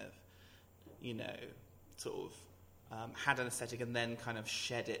you kind of had an aesthetic and then kind of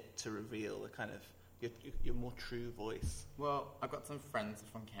shed it to reveal a kind of your more true voice? Well, I've got some friends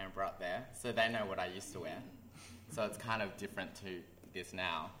from Canberra up there, so they know what I used to wear. So it's kind of different to this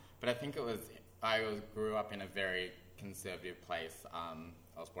now. But I think I grew up in a very conservative place. I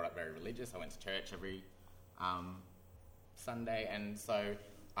was brought up very religious. I went to church every Sunday, and so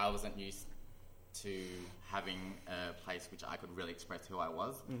I wasn't used to having a place which I could really express who I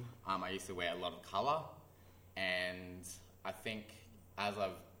was. I used to wear a lot of colour, and I think as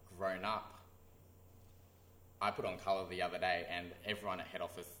I've grown up, I put on colour the other day, and everyone at head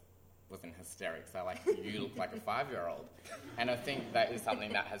office was in hysterics. They're like, you look like a 5-year-old. And I think that is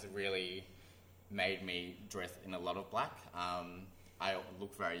something that has really made me dress in a lot of black. I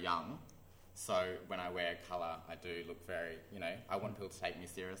look very young, so when I wear colour, I do look very, I want people to take me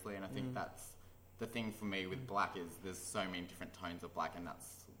seriously, and I think that's the thing for me with black is there's so many different tones of black, and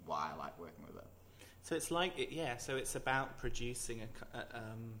that's why I like working with it. So it's so it's about producing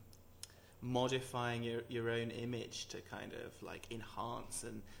modifying your own image to kind of like enhance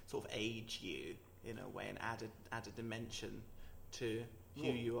and sort of age you in a way and add a dimension to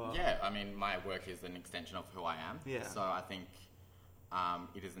who you are. Yeah, my work is an extension of who I am. Yeah. So I think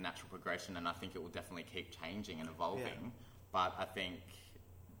it is a natural progression, and I think it will definitely keep changing and evolving. Yeah. But I think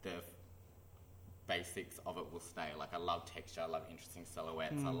the basics of it will stay. Like, I love texture, I love interesting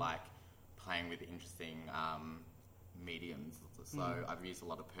silhouettes, I like playing with interesting mediums. So I've used a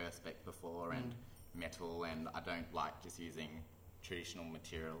lot of perspex before and metal, and I don't like just using traditional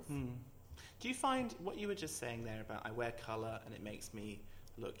materials. Do you find what you were just saying there about I wear colour and it makes me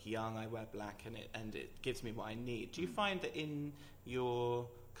look young, I wear black, and it gives me what I need. Do you find that in your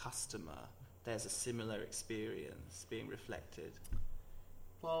customer there's a similar experience being reflected?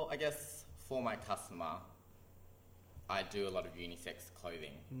 Well, I guess for my customer, I do a lot of unisex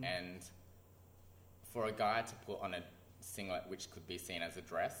clothing, and for a guy to put on a singlet which could be seen as a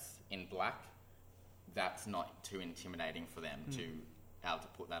dress in black, that's not too intimidating for them to be able to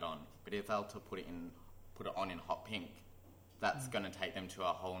put that on. But if they're to put it on in hot pink, that's going to take them to a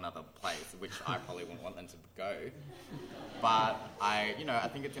whole nother place, which I probably wouldn't want them to go. But I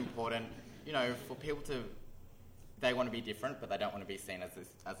think it's important, for people to, they want to be different, but they don't want to be seen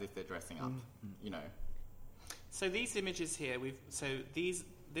as if they're dressing up, So these images here,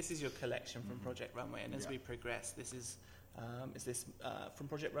 this is your collection from Project Runway, and as we progress, this is this from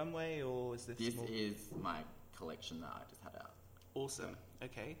Project Runway, or is this? This is my collection that I just had out. Awesome.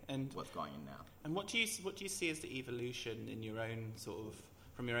 Okay, and what's going in now? And what do you see as the evolution in your own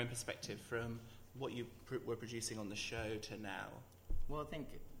from your own perspective, from what you were producing on the show to now? Well,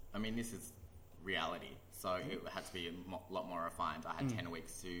 this is reality, so it had to be a lot more refined. I had 10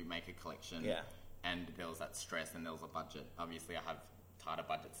 weeks to make a collection, and there was that stress and there was a budget. Obviously, I have tighter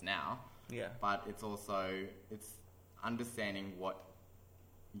budgets now, but it's understanding what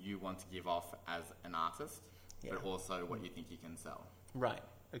you want to give off as an artist, but also what you think you can sell. Right.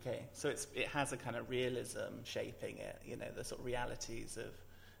 Okay. So it has a kind of realism shaping it. The sort of realities of.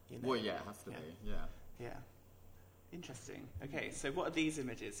 Well, yeah, it has to be. Yeah. Yeah. Interesting. Okay. So what are these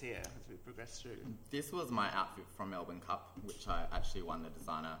images here as we progress through? This was my outfit from Melbourne Cup, which I actually won the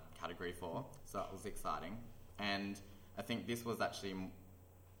designer category for. So it was exciting, and I think this was actually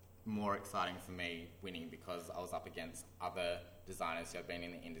more exciting for me winning because I was up against other designers who have been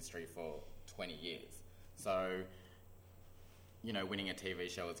in the industry for 20 years. So, winning a TV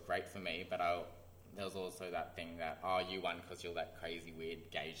show was great for me, but there was also that thing that, you won because you're that crazy, weird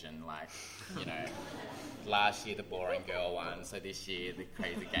Gaysian, last year the boring girl won, so this year the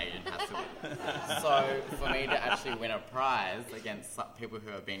crazy Gaysian has to win. So, for me to actually win a prize against people who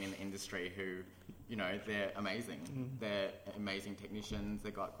have been in the industry who, they're amazing. They're amazing technicians,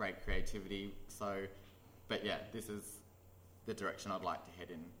 they've got great creativity, but yeah, this is the direction I'd like to head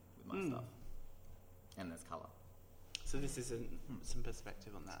in with my stuff. And there's colour. So this is some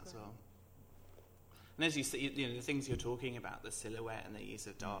perspective on that as well. And as you see, the things you're talking about, the silhouette and the use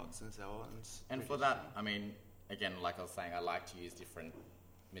of darks and so on. And for that, again, like I was saying, I like to use different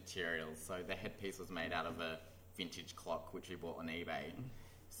materials. So the headpiece was made out of a vintage clock, which we bought on eBay.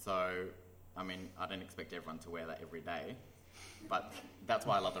 So, I don't expect everyone to wear that every day. But that's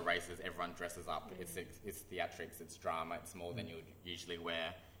why I love the races. Everyone dresses up. It's theatrics, it's drama, it's more than you would usually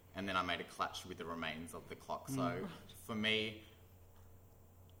wear. And then I made a clutch with the remains of the clock. So for me,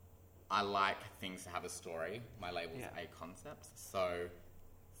 I like things to have a story. My label's A Concept, so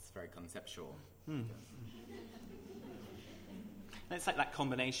it's very conceptual. And it's like that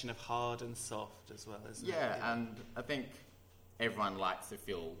combination of hard and soft as well, isn't it? Yeah, and I think everyone likes to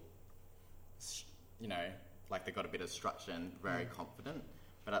feel, like they've got a bit of structure and very confident.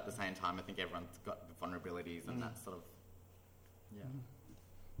 But at the same time, I think everyone's got the vulnerabilities and that sort of,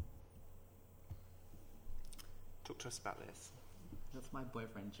 Talk to us about this. That's my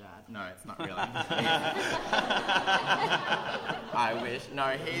boyfriend, Jad. No, it's not really. I wish. No,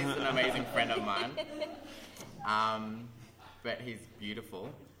 he's an amazing friend of mine. But he's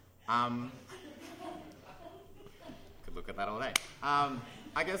beautiful. Could look at that all day.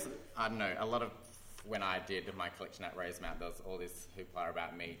 I guess, I don't know, a lot of when I did my collection at Rosemount, there was all this hoopla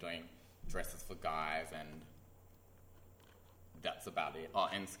about me doing dresses for guys and that's about it. Oh,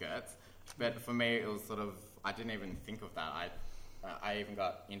 and skirts. But for me, it was sort of, I didn't even think of that. I even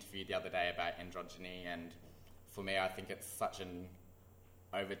got interviewed the other day about androgyny, and for me, I think it's such an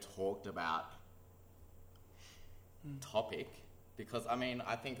over-talked about topic because,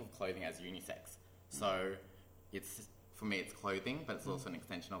 I think of clothing as unisex. So for me, it's clothing, but it's also an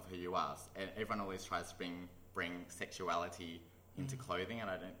extension of who you are. And everyone always tries to bring sexuality into clothing, and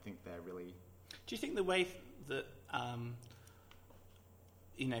I don't think they're really... Do you think the way that...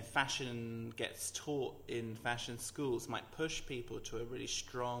 fashion gets taught in fashion schools might push people to a really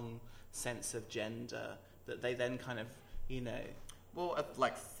strong sense of gender that they then kind of, Well,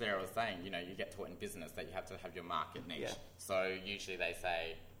 like Sarah was saying, you get taught in business that you have to have your market niche. Yeah. So usually they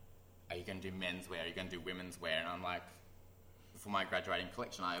say, are you going to do menswear? Are you going to do women's wear? And I'm like, for my graduating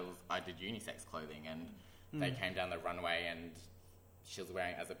collection, I did unisex clothing, and they came down the runway and she was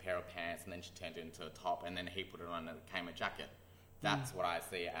wearing it as a pair of pants, and then she turned it into a top, and then he put it on and it became a jacket. That's what I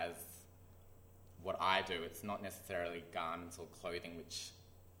see as what I do. It's not necessarily garments or clothing which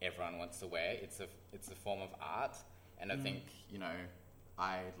everyone wants to wear. It's a form of art, and I think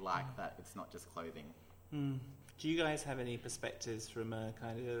I like that it's not just clothing. Do you guys have any perspectives from a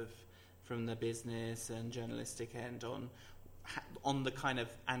kind of from the business and journalistic end on the kind of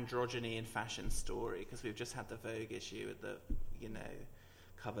androgyny in fashion story? Because we've just had the Vogue issue with the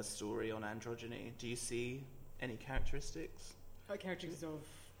cover story on androgyny. Do you see any characteristics? Characteristics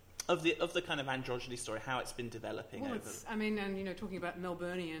of the kind of androgyny story, how it's been developing over. Talking about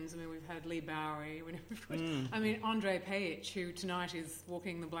Melburnians, we've had Lee Bowery, Andre Page, who tonight is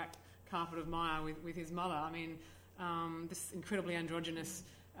walking the black carpet of Maya with his mother. This incredibly androgynous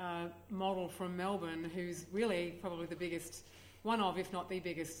model from Melbourne, who's really probably the biggest, one of, if not the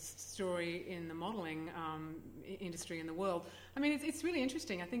biggest story in the modelling industry in the world. It's really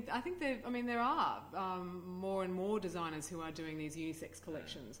interesting. I think there are more and more designers who are doing these unisex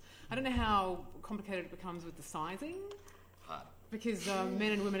collections. I don't know how complicated it becomes with the sizing, because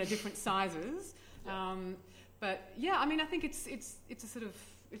men and women are different sizes. I think it's a sort of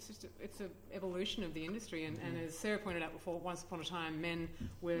it's an evolution of the industry, and as Sarah pointed out before, once upon a time men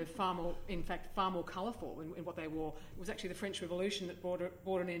were far more colourful in what they wore. It was actually the French Revolution that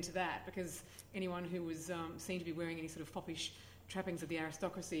brought an end to that, because anyone who was seen to be wearing any sort of foppish trappings of the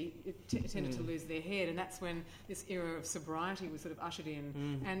aristocracy tended to lose their head, and that's when this era of sobriety was sort of ushered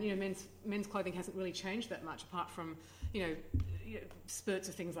in. And men's clothing hasn't really changed that much, apart from spurts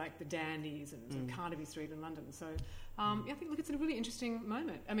of things like the dandies and sort of Carnaby Street in London. So I think it's a really interesting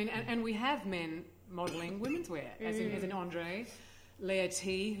moment. And we have men modelling women's wear, as in Andre, Leah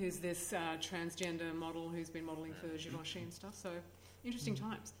T, who's this transgender model who's been modelling for Givenchy and stuff. So interesting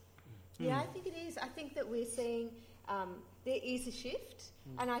times. Yeah, I think it is. I think that we're seeing there is a shift,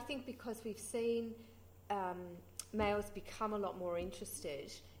 and I think because we've seen males become a lot more interested,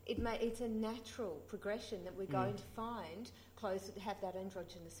 it's a natural progression that we're going to find clothes that have that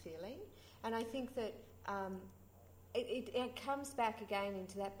androgynous feeling. And I think that it comes back again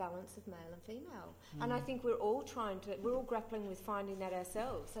into that balance of male and female. And I think we're all grappling with finding that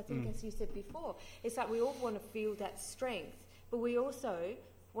ourselves. I think, as you said before, it's like we all want to feel that strength, but we also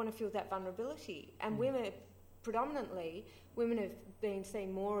want to feel that vulnerability. And women have been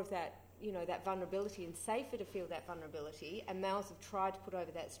seeing more of that, that vulnerability, and safer to feel that vulnerability, and males have tried to put over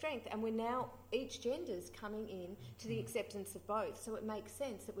that strength, and we're now, each gender's coming in to the acceptance of both, so it makes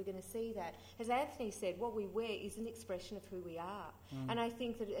sense that we're going to see that. As Anthony said, what we wear is an expression of who we are, and I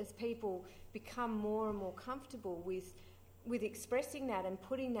think that as people become more and more comfortable with expressing that and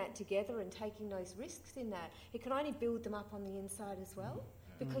putting that together and taking those risks in that, it can only build them up on the inside as well,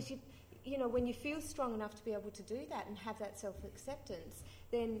 because when you feel strong enough to be able to do that and have that self-acceptance,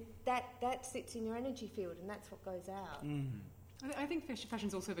 then that sits in your energy field, and that's what goes out. I think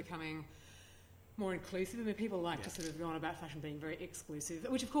fashion's also becoming more inclusive. People like to sort of go on about fashion being very exclusive,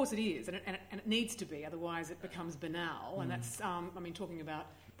 which of course it is, and it needs to be, otherwise it becomes banal. And that's, talking about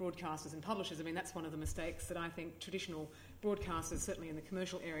broadcasters and publishers, that's one of the mistakes that I think traditional broadcasters, certainly in the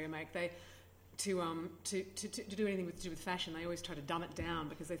commercial area, make. To do anything to do with fashion, they always try to dumb it down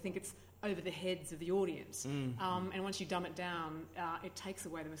because they think it's over the heads of the audience. And once you dumb it down, it takes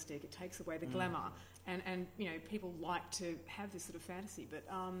away the mystique, it takes away the glamour. And people like to have this sort of fantasy, but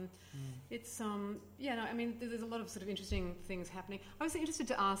it's there's a lot of sort of interesting things happening. I was interested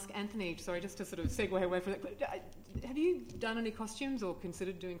to ask Anthony, sorry, just to sort of segue away from that, have you done any costumes or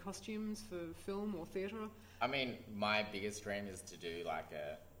considered doing costumes for film or theatre? My biggest dream is to do like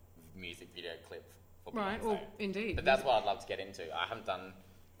a music video clip for Beyonce. Right, well, indeed. But that's what I'd love to get into. I haven't done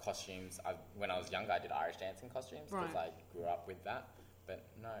costumes. When I was younger, I did Irish dancing costumes because I grew up with that. But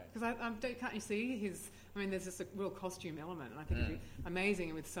no. Because can't you see his... there's just a real costume element, and I think it'd be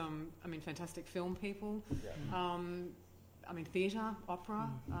amazing with some, fantastic film people. Yeah. Theatre, opera.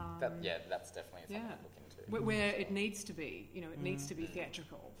 That's definitely something I'd look into. Where it needs to be, it needs to be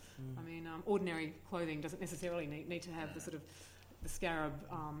theatrical. Ordinary clothing doesn't necessarily need to have the sort of the scarab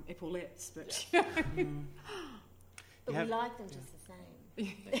epaulettes, but... But we like them just the same.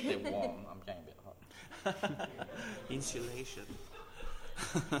 They're warm. I'm getting a bit hot. Insulation.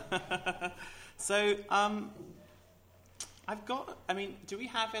 So, I've got... do we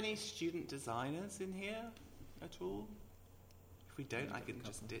have any student designers in here at all? If we don't, I can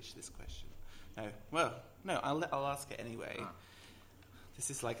just ditch this question. No. Well, no, I'll ask it anyway. This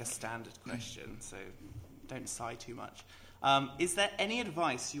is like a standard question, so don't sigh too much. Is there any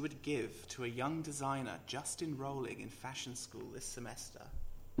advice you would give to a young designer just enrolling in fashion school this semester?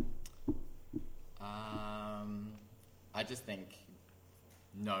 I just think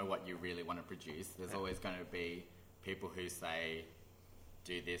know what you really want to produce. There's always going to be people who say,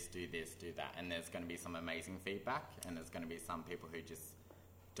 do this, do that, and there's going to be some amazing feedback, and there's going to be some people who just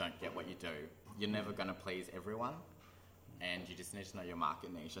don't get what you do. You're never going to please everyone, and you just need to know your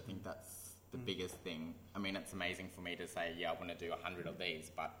market niche. I think that's the biggest thing. I mean, it's amazing for me to say, yeah, I want to do 100 of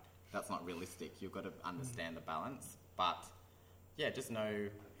these, but that's not realistic. You've got to understand the balance. But yeah, just know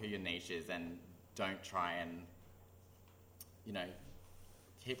who your niche is and don't try and,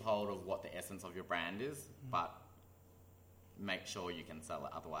 keep hold of what the essence of your brand is, but make sure you can sell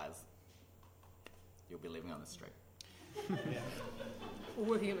it. Otherwise, you'll be living on the street. Or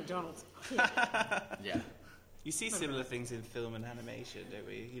working at McDonald's. Yeah. You see similar things in film and animation, don't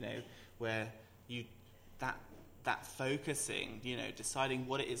we? Where that focusing, deciding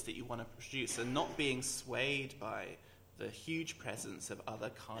what it is that you want to produce and not being swayed by the huge presence of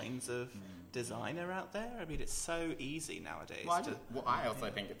other kinds of designer out there. I mean, it's so easy nowadays. Well, I also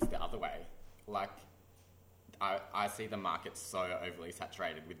think it's the other way. Like, I see the market so overly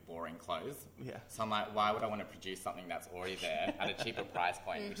saturated with boring clothes. Yeah. So I'm like, why would I want to produce something that's already there at a cheaper price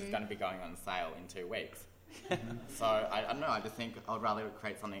point, which is going to be going on sale in 2 weeks? So I don't know. I just think I'd rather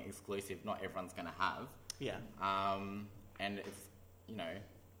create something exclusive. Not everyone's going to have. Yeah. And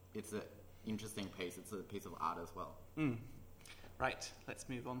it's an interesting piece. It's a piece of art as well. Right. Let's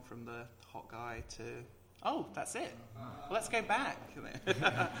move on from the hot guy to. Oh, that's it. Well, let's go back.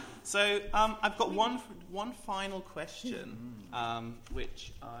 So I've got one final question,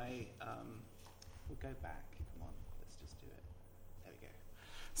 which I will go back. Come on, let's just do it. There we go.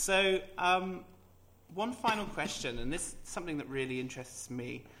 So one final question, and this is something that really interests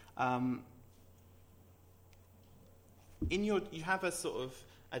me. You have a sort of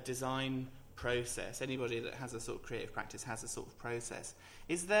a design process. Anybody that has a sort of creative practice has a sort of process.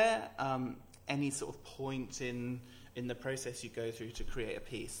 Is there any sort of point in the process you go through to create a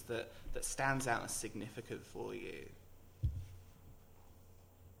piece that stands out as significant for you?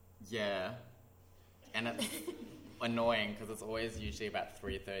 Yeah, and it's annoying because it's always usually about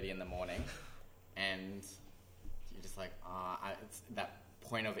 3:30 in the morning, and you're just like, it's that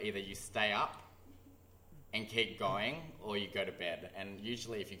point of either you stay up and keep going, or you go to bed. And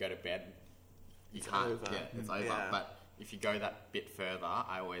usually, if you go to bed, it's over. Yeah, it's over. Yeah. But if you go that bit further,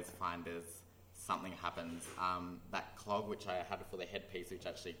 I always find there's something happens. That clog which I had for the headpiece, which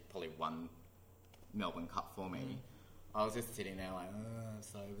actually probably won Melbourne Cup for me, I was just sitting there like, I'm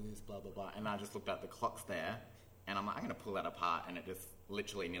so over this, blah, blah, blah. And I just looked at the clocks there, and I'm like, I'm going to pull that apart. And it just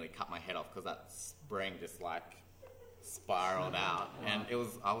literally nearly cut my head off because that spring just like spiraled out. And I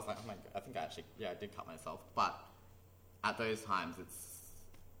was like, oh my God, I think I did cut myself. But at those times, it's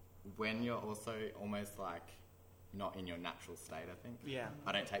when you're also almost like not in your natural state, I think. Yeah.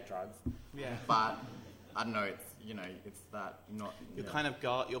 I don't take drugs. Yeah. But I don't know, it's that not... Your kind of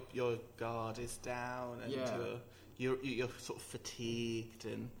guard, your guard is down, and you're sort of fatigued,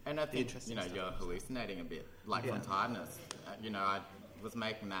 and I think, interesting you're hallucinating a bit, like from tiredness. I was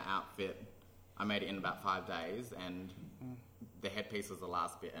making that outfit, I made it in about 5 days, and the headpiece was the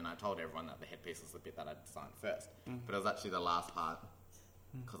last bit, and I told everyone that the headpiece was the bit that I'd designed first. But it was actually the last part,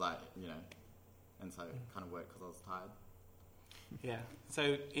 because and so it kind of worked because I was tired. Yeah.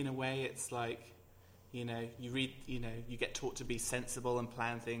 So in a way, it's like, you read, you get taught to be sensible and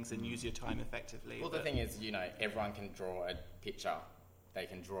plan things and use your time effectively. Well, the thing is, everyone can draw a picture. They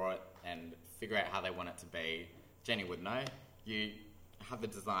can draw it and figure out how they want it to be. Jenny would know. You have the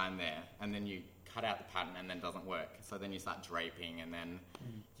design there, and then you cut out the pattern, and then it doesn't work. So then you start draping, and then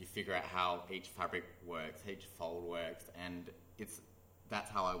you figure out how each fabric works, each fold works, and that's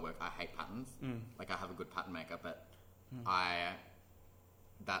how I work. I hate patterns. Like, I have a good pattern maker, but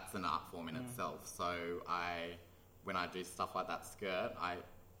that's an art form in itself. So when I do stuff like that skirt, I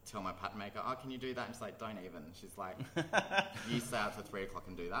tell my pattern maker, can you do that? And she's like, don't even. She's like, you stay out till 3 o'clock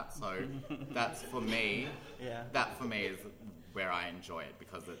and do that. So that's for me. Yeah. That for me is where I enjoy it,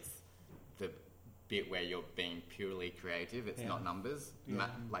 because it's the bit where you're being purely creative. It's not numbers. Yeah.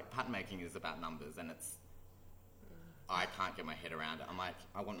 Like, pattern making is about numbers, and I can't get my head around it. I'm like,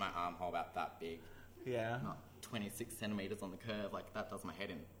 I want my armhole about that big. Yeah. Not 26 centimetres on the curve. Like, that does my head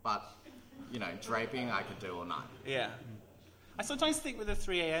in. But, draping I could do all night. Yeah. I sometimes think with the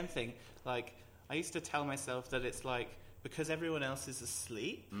 3 a.m. thing, like, I used to tell myself that it's like, because everyone else is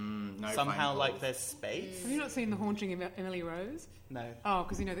asleep, somehow, like, there's space. Have you not seen The Haunting of Emily Rose? No. Oh,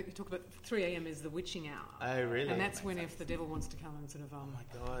 because you talk about 3 a.m. is the witching hour. Oh, really? And that's when if the devil wants to come and sort of... oh, my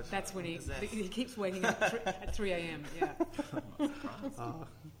God. That's when he keeps waking up at 3 a.m., yeah.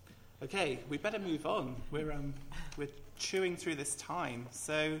 Okay, we better move on. We're chewing through this time.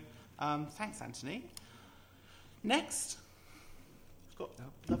 So, thanks, Anthony. Next, we've got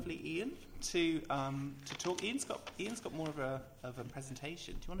lovely Ian to talk. Ian's got more of a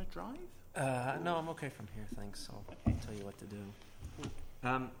presentation. Do you want to drive? No, I'm okay from here, thanks. I'll tell you what to do.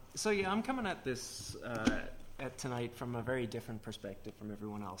 So I'm coming at this at tonight from a very different perspective from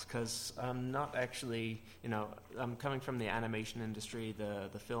everyone else, because I'm not actually, I'm coming from the animation industry,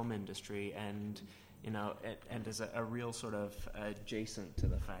 the film industry, and and as a real sort of adjacent to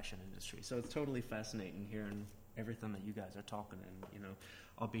the fashion industry. So it's totally fascinating hearing everything that you guys are talking, and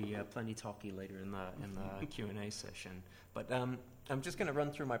I'll be plenty talky later in the Q&A session. But I'm just going to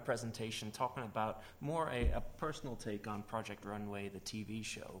run through my presentation talking about more a personal take on Project Runway, the TV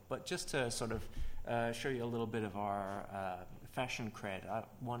show. But just to sort of show you a little bit of our fashion cred, I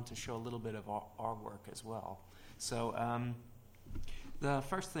want to show a little bit of our work as well. So the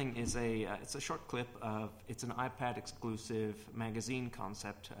first thing is it's a short clip it's an iPad exclusive magazine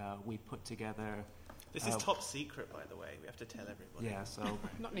concept we put together. This is top secret, by the way. We have to tell everybody. Yeah, so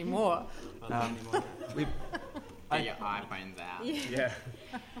not anymore. Not anymore. Get your iPhones out. Yeah.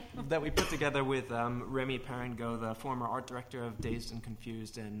 That we put together with Remy Parengo, the former art director of Dazed and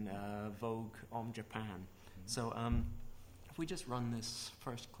Confused and Vogue Japan. So if we just run this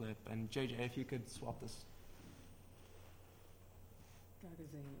first clip, and JJ, if you could swap this.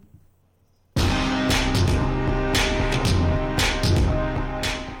 Magazine.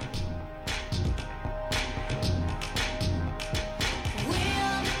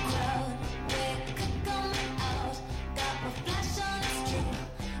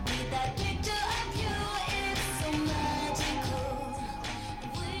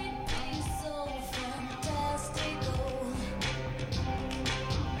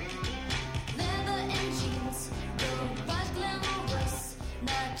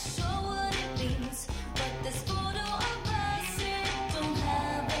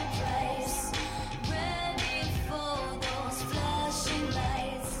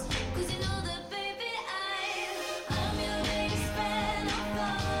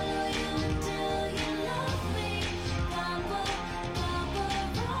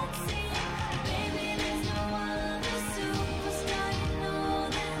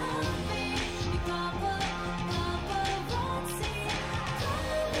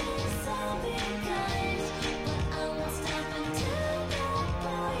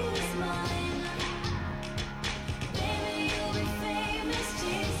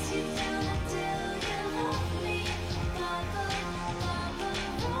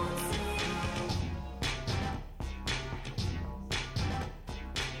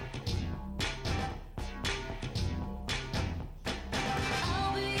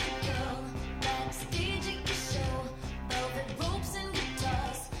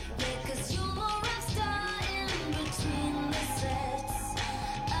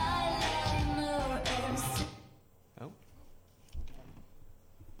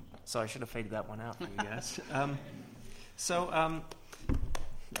 So I should have faded that one out for you guys.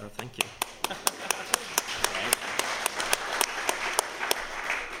 Thank you.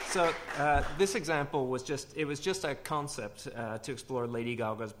 So this example was just a concept to explore Lady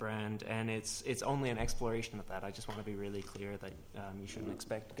Gaga's brand, and it's only an exploration of that. I just want to be really clear that you shouldn't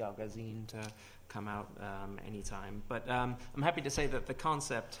expect Gagazine to come out anytime. But I'm happy to say that the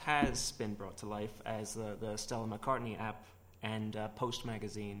concept has been brought to life as the Stella McCartney app and Post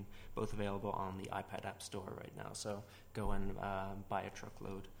Magazine, both available on the iPad App Store right now. So go and buy a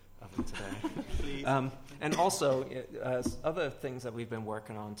truckload of it today. And also, other things that we've been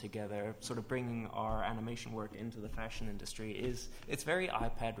working on together, sort of bringing our animation work into the fashion industry, it's very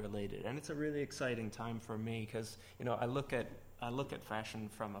iPad related, and it's a really exciting time for me because I look at fashion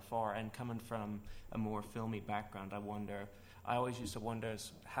from afar, and coming from a more filmy background, I always used to wonder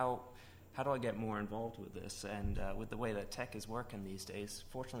how do I get more involved with this? And with the way that tech is working these days,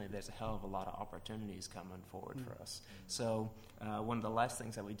 fortunately, there's a hell of a lot of opportunities coming forward for us. So one of the last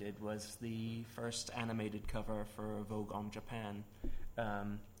things that we did was the first animated cover for Vogue Japan.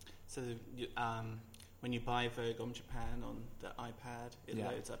 When you buy Vogue Japan on the iPad, it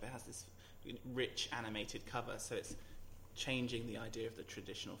loads up. It has this rich animated cover, so it's changing the idea of the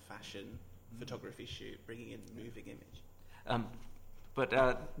traditional fashion photography shoot, bringing in moving image. But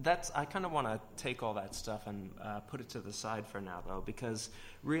I kind of want to take all that stuff and put it to the side for now, though, because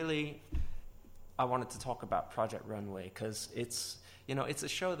really I wanted to talk about Project Runway because it's a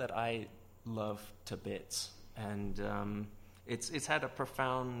show that I love to bits, and it's had a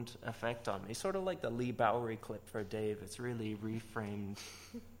profound effect on me, sort of like the Lee Bowery clip for Dave. It's really reframed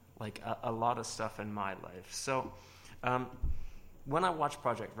like a lot of stuff in my life. So when I watch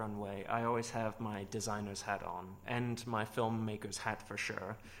Project Runway, I always have my designer's hat on and my filmmaker's hat for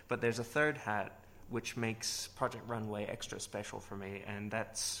sure. But there's a third hat which makes Project Runway extra special for me, and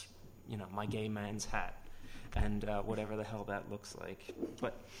that's, my gay man's hat and whatever the hell that looks like.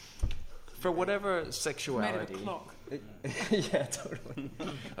 But for whatever sexuality... Made of a clock. Yeah, totally.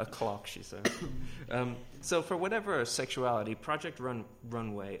 A clock, she said. So for whatever sexuality, Project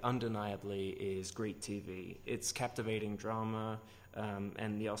Runway undeniably is great TV. It's captivating drama,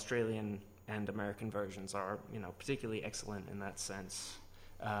 and the Australian and American versions are, particularly excellent in that sense.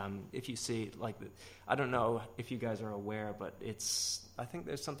 If you see, I don't know if you guys are aware, but I think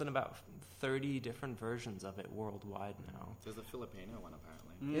there's something about 30 different versions of it worldwide now. There's a Filipino one,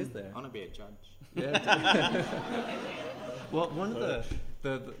 apparently. Is there? I want to be a judge. Yeah. Well, one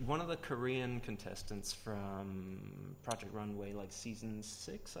of the Korean contestants from Project Runway, season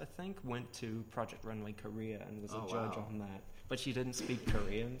 6, I think, went to Project Runway Korea and was a judge on that. But she didn't speak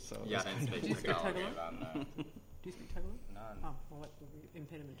Korean, so... Yeah, I didn't speak Tagalog. Do you speak Tagalog? None. Oh, well, that's the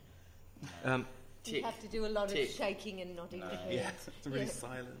impediment. You have to do a lot of shaking and nodding the head. Yeah, it's really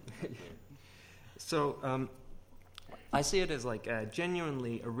silent. So, I see it as a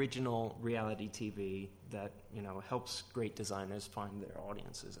genuinely original reality TV that, helps great designers find their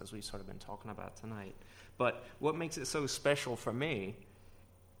audiences, as we've sort of been talking about tonight. But what makes it so special for me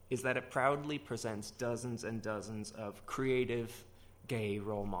is that it proudly presents dozens and dozens of creative gay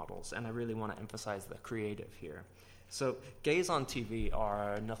role models, and I really want to emphasize the creative here. So, gays on TV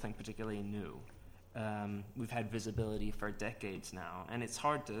are nothing particularly new. We've had visibility for decades now, and it's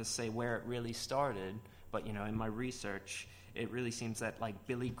hard to say where it really started, but, in my research, it really seems that,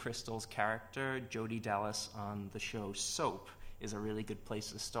 Billy Crystal's character, Jodie Dallas, on the show Soap, is a really good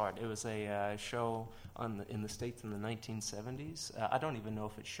place to start. It was a show in the States in the 1970s. I don't even know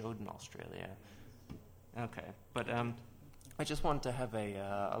if it showed in Australia. Okay, but I just wanted to have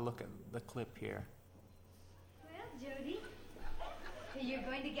a look at the clip here. Well, Jodie, you're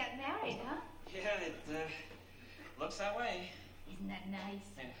going to get married, huh? Yeah, it looks that way. Isn't that nice?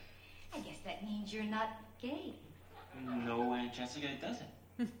 I guess that means you're not gay. No, Aunt Jessica, it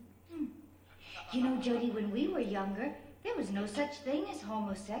doesn't. You know, Jodie, when we were younger, there was no such thing as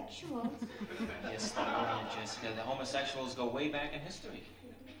homosexuals. Yes, there are, Aunt Jessica. The homosexuals go way back in history.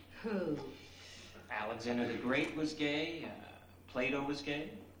 Who? Alexander the Great was gay. Plato was gay.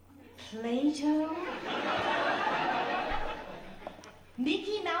 Plato?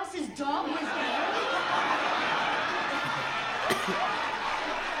 Mickey Mouse's dog was gay?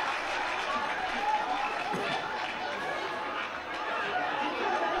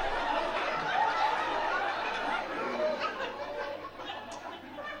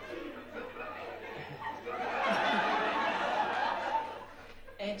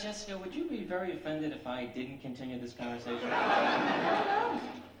 Aunt Jessica, would you be very offended if I didn't continue this conversation?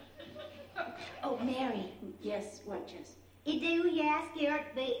 Oh, Mary. Yes, what, Jess? Did you ask Eric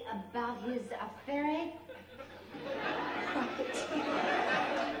about his affair?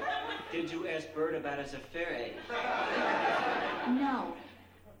 Did you ask Bert about his affair? No.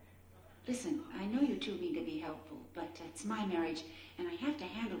 Listen, I know you two mean to be helpful, but it's my marriage, and I have to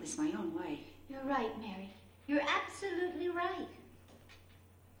handle this my own way. You're right, Mary. You're absolutely right.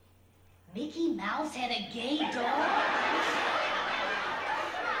 Mickey Mouse had a gay dog?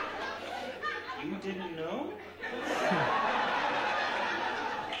 You didn't know?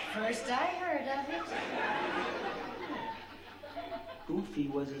 First I heard of it. Goofy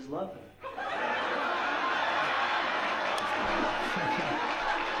was his lover.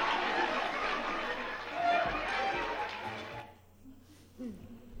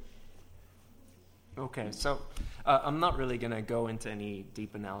 Okay, so I'm not really going to go into any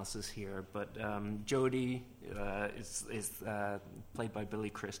deep analysis here, but Jodie is played by Billy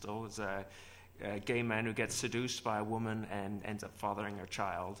Crystal, is a gay man who gets seduced by a woman and ends up fathering her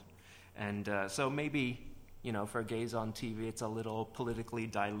child. And so maybe, for gays on TV, it's a little politically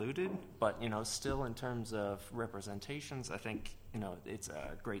diluted, but, still in terms of representations, I think, it's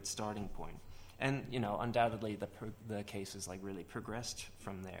a great starting point. And, undoubtedly the case is really progressed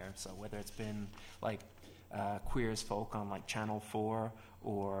from there. So whether it's been Queer as Folk on Channel 4,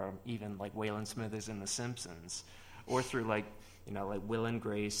 or even Waylon Smithers in The Simpsons, or through Will and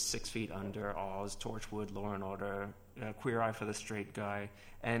Grace, 6 Feet Under, Oz, Torchwood, Law and Order, Queer Eye for the Straight Guy,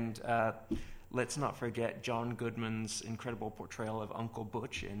 and let's not forget John Goodman's incredible portrayal of Uncle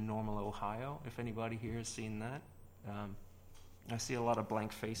Butch in Normal, Ohio, if anybody here has seen that. I see a lot of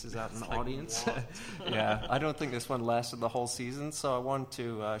blank faces out in the audience. Yeah, I don't think this one lasted the whole season, so I want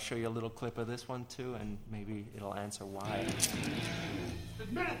to show you a little clip of this one too, and maybe it'll answer why.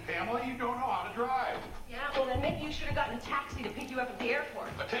 Admit it, Pamela, you don't know how to drive. Yeah, well then maybe you should have gotten a taxi to pick you up at the airport.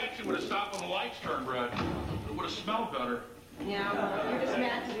 A taxi would have stopped when the lights turned red. It would have smelled better. Yeah, well, you're just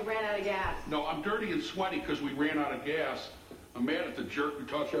mad because we ran out of gas. No, I'm dirty and sweaty because we ran out of gas. I'm mad at the jerk who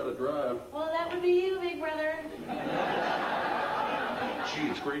taught you how to drive. Well, that would be you, big brother. Gee,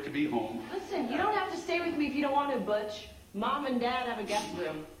 it's great to be home. Listen, you don't have to stay with me if you don't want to, Butch. Mom and Dad have a guest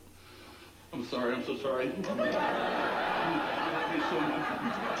room. I'm sorry, I'm so sorry. I love you so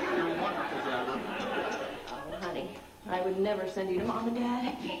much. You're a wonderful driver. Oh, honey, I would never send you to Mom and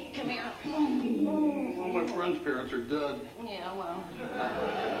Dad. Come here. All my friends' parents are dead. Yeah, well,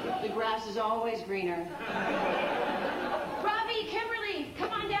 the grass is always greener. Robbie, Kimberly,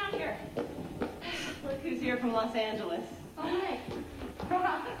 come on down here. Look who's here from Los Angeles. Oh, hi.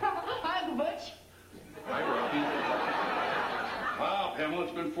 Hi, Uncle Butch. Hi, Robbie. Wow, Pamela,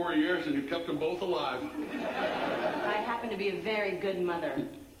 it's been 4 years and you've kept them both alive. I happen to be a very good mother.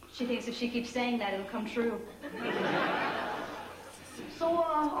 She thinks if she keeps saying that, it'll come true. So,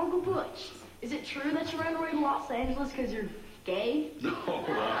 Uncle Butch, is it true that you ran away to Los Angeles because you're gay? No, Robbie.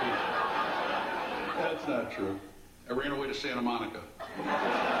 That's not true. I ran away to Santa Monica.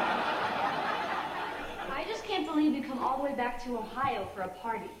 I just can't believe you come all the way back to Ohio for a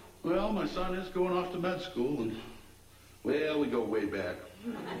party. Well, my son is going off to med school and, well, we go way back.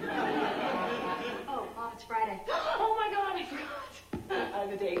 Oh, it's Friday. Oh, my God, I forgot. I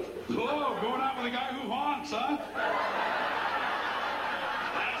have a date. Oh, going out with a guy who haunts, huh?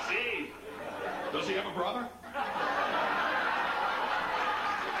 I see. Does he have a brother?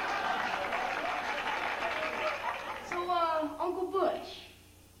 So, Uncle Butch,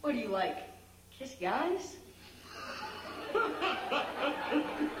 what do you like? Kiss guys?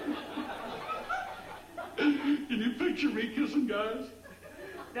 Can you picture me kissing guys?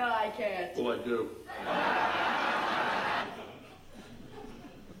 No, I can't. Well, I do.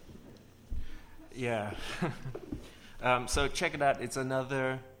 Yeah. So check it out. It's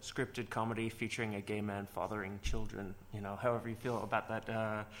another scripted comedy featuring a gay man fathering children, however you feel about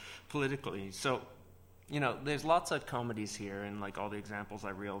that politically. So, there's lots of comedies here and like all the examples I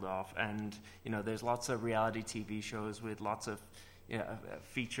reeled off. And, there's lots of reality TV shows with lots of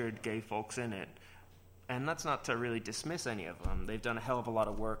featured gay folks in it. And that's not to really dismiss any of them. They've done a hell of a lot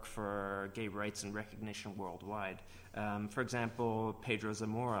of work for gay rights and recognition worldwide. For example, Pedro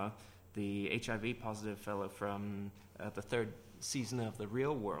Zamora, the HIV-positive fellow from the third season of The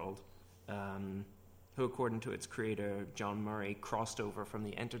Real World, who, according to its creator, John Murray, crossed over from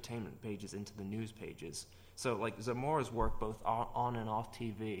the entertainment pages into the news pages. So, like, Zamora's work both on and off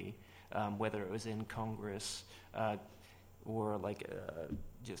TV, whether it was in Congress or,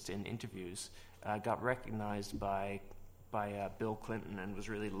 just in interviews, got recognized by Bill Clinton and was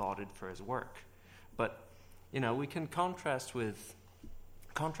really lauded for his work. But, we can contrast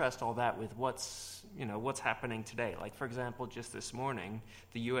all that with what's happening today. Like, for example, just this morning,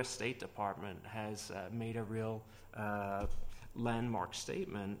 the U.S. State Department has made a real landmark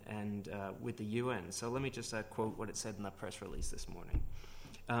statement and with the UN. So let me just quote what it said in the press release this morning.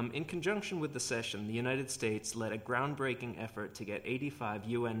 In conjunction with the session, the United States led a groundbreaking effort to get 85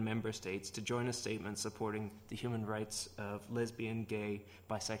 UN member states to join a statement supporting the human rights of lesbian, gay,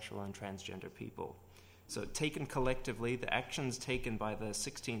 bisexual, and transgender people. So taken collectively, the actions taken by the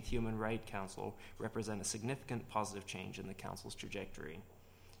 16th Human Rights Council represent a significant positive change in the Council's trajectory.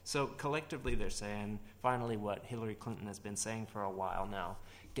 So collectively they're saying, finally, what Hillary Clinton has been saying for a while now,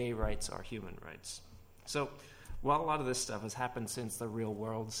 gay rights are human rights. So while a lot of this stuff has happened since The Real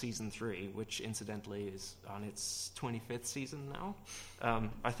World Season 3, which incidentally is on its 25th season now,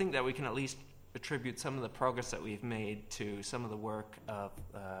 I think that we can at least attribute some of the progress that we've made to some of the work of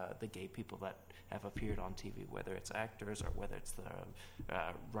the gay people that have appeared on TV, whether it's actors or whether it's the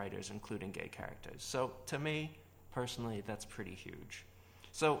writers, including gay characters. So to me, personally, that's pretty huge.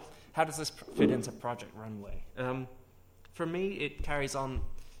 So how does this fit into Project Runway? For me, it carries on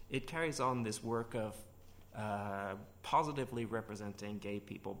this work of positively representing gay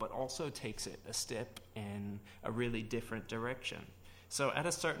people, but also takes it a step in a really different direction. So at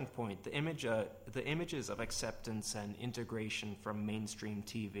a certain point, the images of acceptance and integration from mainstream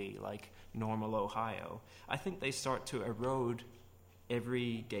TV, like Normal Ohio, I think they start to erode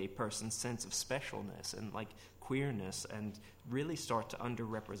every gay person's sense of specialness and like queerness, and really start to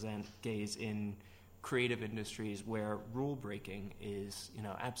underrepresent gays in creative industries where rule breaking is,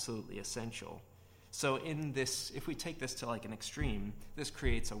 absolutely essential. So in this, if we take this to like an extreme, this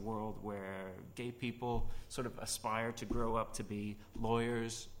creates a world where gay people sort of aspire to grow up to be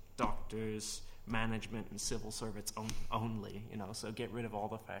lawyers, doctors, management, and civil servants only, so get rid of all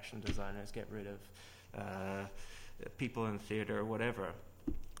the fashion designers, get rid of people in theater or whatever,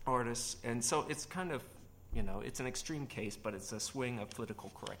 artists. And so it's kind of, it's an extreme case, but it's a swing of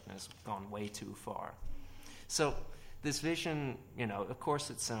political correctness gone way too far. So this vision, of course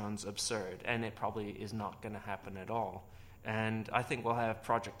it sounds absurd, and it probably is not going to happen at all. And I think we'll have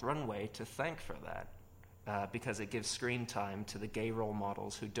Project Runway to thank for that. because it gives screen time to the gay role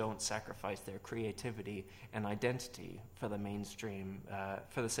models who don't sacrifice their creativity and identity for the mainstream,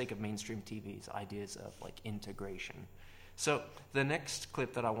 for the sake of mainstream TV's ideas of like integration. So the next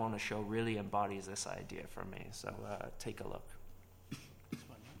clip that I want to show really embodies this idea for me. So take a look.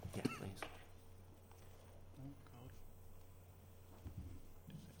 Yeah, please.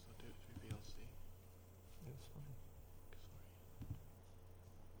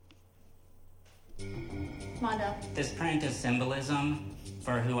 Mondo. This print is symbolism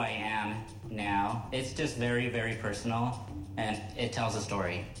for who I am now. It's just very, very personal, and it tells a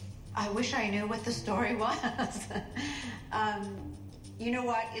story. I wish I knew what the story was. You know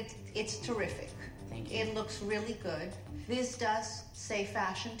what? It's terrific. Thank you. It looks really good. This does say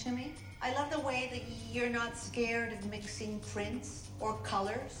fashion to me. I love the way that you're not scared of mixing prints or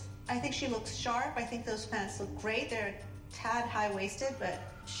colors. I think she looks sharp. I think those pants look great. They're a tad high-waisted, but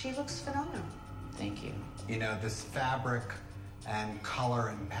she looks phenomenal. Thank you. You know, this fabric and color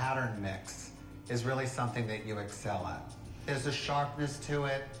and pattern mix is really something that you excel at. There's a sharpness to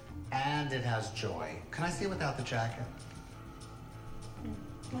it, and it has joy. Can I see it without the jacket?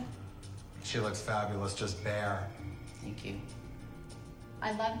 She looks fabulous, just bare. Thank you.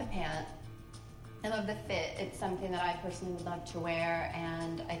 I love the pant. I love the fit. It's something that I personally would love to wear,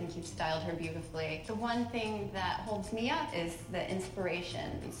 and I think you've styled her beautifully. The one thing that holds me up is the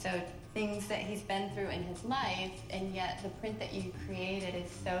inspiration. So things that he's been through in his life, and yet the print that you created is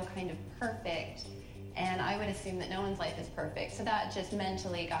so kind of perfect. And I would assume that no one's life is perfect. So that just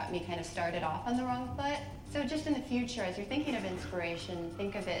mentally got me kind of started off on the wrong foot. So just in the future, as you're thinking of inspiration,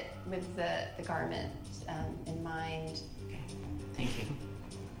 think of it with the garment in mind. Thank you.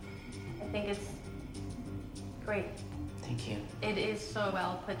 I think it's great. Thank you. It is so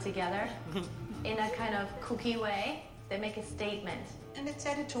well put together in a kind of kooky way. They make a statement. And it's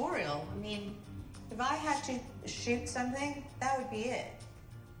editorial. I mean, if I had to shoot something, that would be it.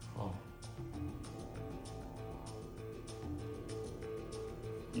 Cool.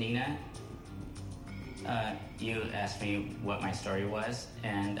 Nina, you asked me what my story was,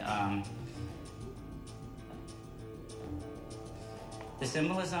 and the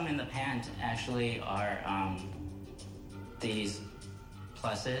symbolism in the pant actually are these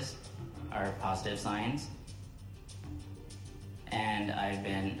pluses are positive signs, and I've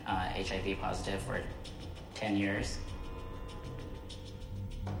been HIV positive for 10 years.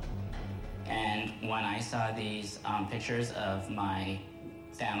 And when I saw these pictures of my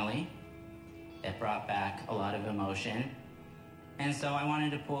family, it brought back a lot of emotion. And so I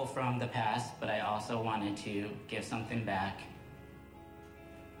wanted to pull from the past, but I also wanted to give something back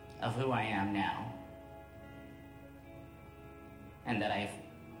of who I am now. And that I've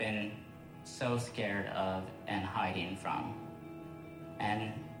been so scared of and hiding from.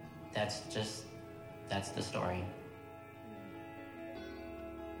 And that's the story.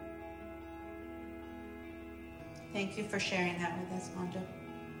 Thank you for sharing that with us, Mondo.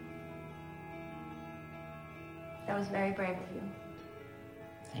 That was very brave of you.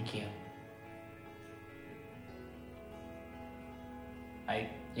 Thank you. I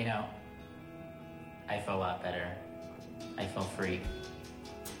feel a lot better. I feel free.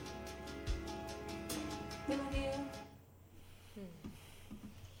 We love you.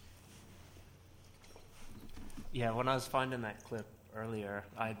 Yeah, when I was finding that clip earlier,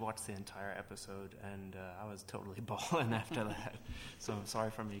 I had watched the entire episode, and I was totally bawling after that. So I'm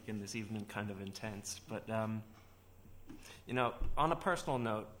sorry for making this evening kind of intense. But, on a personal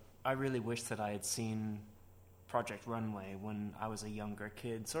note, I really wish that I had seen Project Runway when I was a younger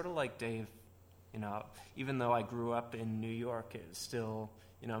kid. Sort of like Dave, even though I grew up in New York, it was still,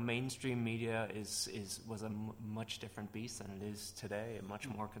 mainstream media was a much different beast than it is today, much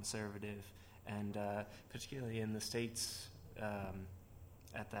more conservative. And particularly in the States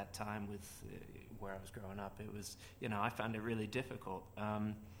at that time with where I was growing up, it was, I found it really difficult.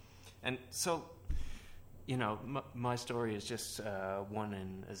 And so, my story is just one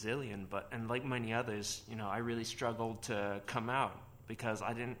in a zillion, and like many others, I really struggled to come out because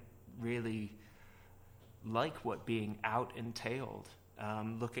I didn't really like what being out entailed.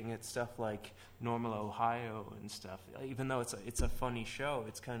 Looking at stuff like Normal, Ohio and stuff, even though it's a funny show,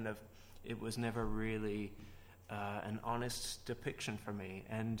 it was never really an honest depiction for me.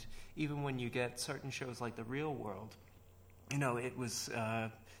 And even when you get certain shows like The Real World, it was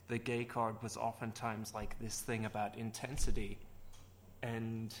the gay card was oftentimes like this thing about intensity,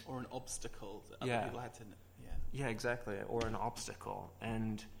 or an obstacle that other people had to. Yeah, exactly, or an obstacle,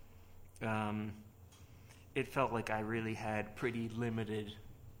 and it felt like I really had pretty limited,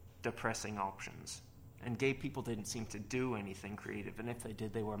 depressing options. And gay people didn't seem to do anything creative, and if they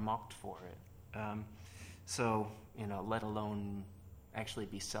did, they were mocked for it. So, let alone actually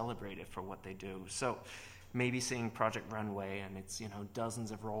be celebrated for what they do. So maybe seeing Project Runway and its,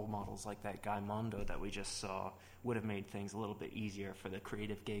 dozens of role models like that guy Mondo that we just saw would have made things a little bit easier for the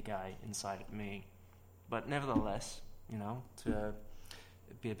creative gay guy inside of me. But nevertheless, to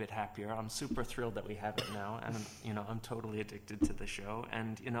be a bit happier, I'm super thrilled that we have it now, and I'm totally addicted to the show.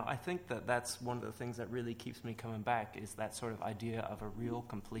 And I think that that's one of the things that really keeps me coming back, is that sort of idea of a real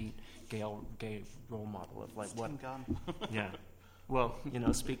complete gay role model of like it's what. Tim Gunn. Yeah. Well,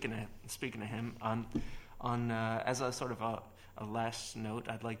 speaking of him, on as a sort of a last note,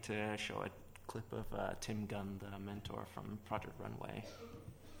 I'd like to show a clip of Tim Gunn, the mentor from Project Runway,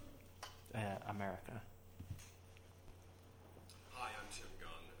 America. Hi, I'm Tim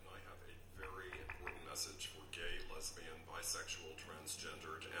Gunn, and I have a very important message for gay, lesbian, bisexual,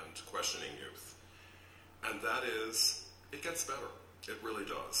 transgendered, and questioning youth. And that is, it gets better. It really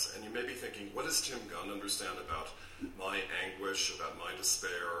does. And you may be thinking, what does Tim Gunn understand about my anguish, about my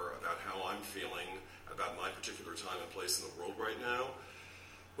despair, about how I'm feeling, about my particular time and place in the world right now?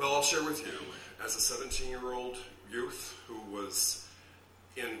 Well, I'll share with you, as a 17-year-old youth who was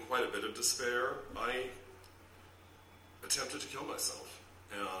in quite a bit of despair, I attempted to kill myself.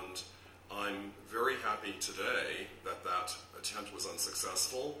 And I'm very happy today that that attempt was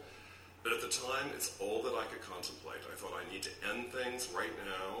unsuccessful. But at the time, it's all that I could contemplate. I thought I need to end things right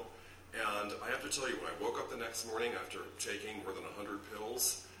now. And I have to tell you, when I woke up the next morning after taking more than 100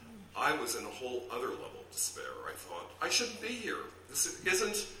 pills, I was in a whole other level of despair. I thought, I shouldn't be here. This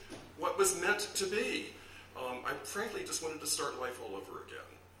isn't what was meant to be. I frankly just wanted to start life all over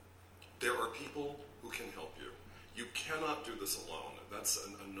again. There are people who can help you. You cannot do this alone. That's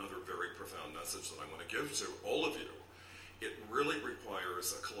another very profound message that I want to give to all of you. It really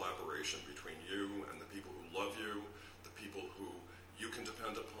requires a collaboration between you and the people who love you, the people who you can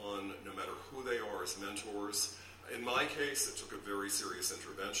depend upon, no matter who they are as mentors. In my case, it took a very serious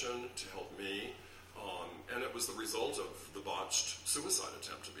intervention to help me, and it was the result of the botched suicide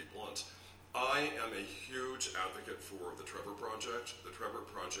attempt, to be blunt. I am a huge advocate for the Trevor Project. The Trevor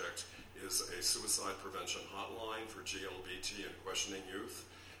Project is a suicide prevention hotline for GLBT and questioning youth,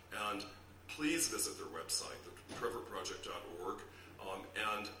 and please visit their website, trevorproject.org,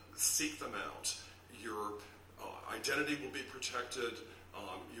 and seek them out. Your identity will be protected.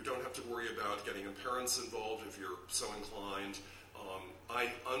 You don't have to worry about getting parents involved if you're so inclined. I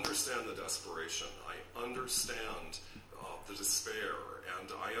understand the desperation. I understand the despair, and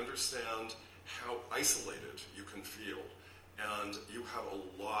I understand how isolated you can feel. And you have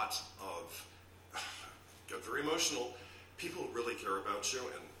a lot of, get very emotional, people who really care about you,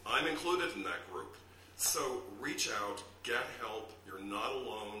 and I'm included in that group. So reach out, get help, you're not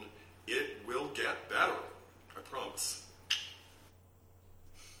alone, it will get better, I promise.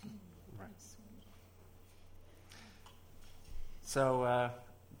 Right. So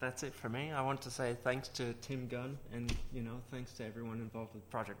that's it for me. I want to say thanks to Tim Gunn, and thanks to everyone involved with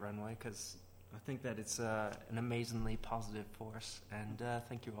Project Runway, because I think that it's an amazingly positive force, and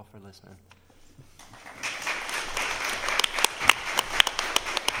thank you all for listening.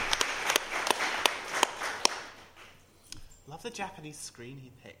 Love the Japanese screen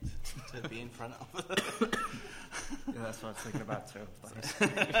he picked to be in front of. Yeah, that's what I was thinking about too.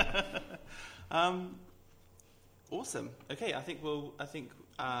 Awesome. Okay, I think we'll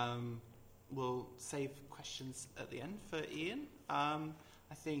save questions at the end for Ian.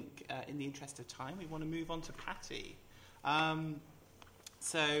 I think in the interest of time, we want to move on to Patty.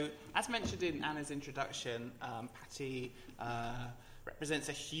 So, as mentioned in Anna's introduction, Patty represents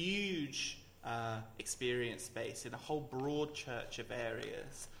a huge experience space in a whole broad church of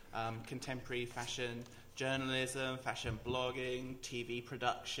areas: contemporary fashion journalism, fashion blogging, TV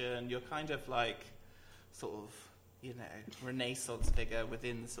production. You're kind of like sort of, Renaissance figure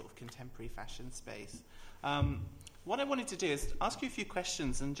within the sort of contemporary fashion space. What I wanted to do is ask you a few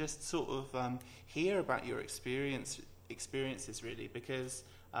questions and just sort of hear about your experiences really, because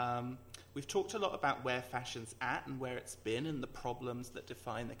we've talked a lot about where fashion's at and where it's been and the problems that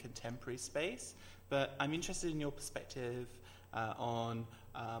define the contemporary space, but I'm interested in your perspective on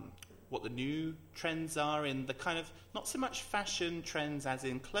what the new trends are in the kind of, not so much fashion trends as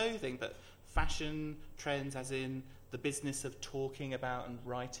in clothing, but fashion trends as in the business of talking about and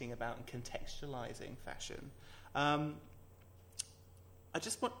writing about and contextualizing fashion. I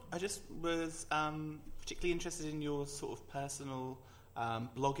just was particularly interested in your sort of personal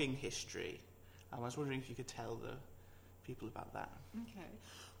blogging history. I was wondering if you could tell the people about that. Okay.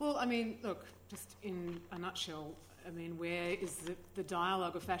 Well, I mean, look, just in a nutshell, I mean, where is the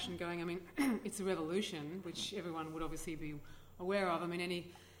dialogue of fashion going? I mean, it's a revolution, which everyone would obviously be aware of. I mean,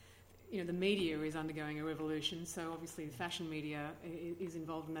 the media is undergoing a revolution, so obviously the fashion media is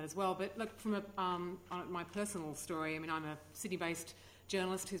involved in that as well. But look, from on my personal story, I mean, I'm a Sydney-based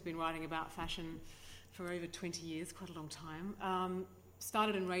journalist who's been writing about fashion for over 20 years, quite a long time.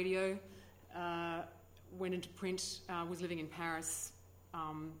 Started in radio, went into print, was living in Paris.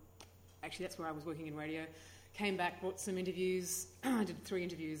 Actually, that's where I was working in radio. Came back, brought some interviews. I did 3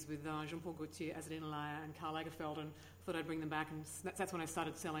 interviews with Jean-Paul Gaultier, Azzedine Alaïa and Karl Lagerfeld, and thought I'd bring them back, and that's when I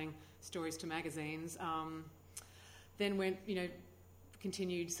started selling stories to magazines. Then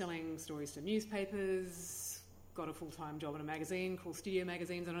continued selling stories to newspapers, got a full-time job in a magazine called Studio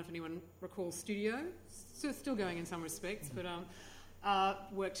Magazines. I don't know if anyone recalls Studio. Still going in some respects, but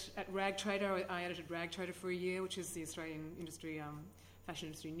worked at Rag Trader. I edited Rag Trader for a year, which is the Australian fashion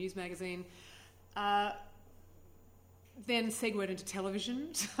industry news magazine. Then segued into television.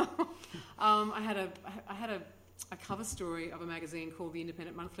 I had a cover story of a magazine called The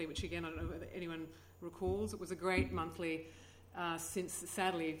Independent Monthly, which again I don't know whether anyone recalls. It was a great monthly since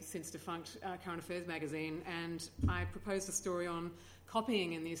defunct Current Affairs magazine, and I proposed a story on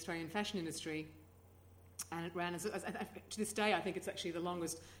copying in the Australian fashion industry, and it ran to this day. I think it's actually the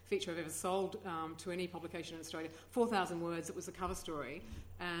longest feature I've ever sold to any publication in Australia. 4,000 words. It was a cover story,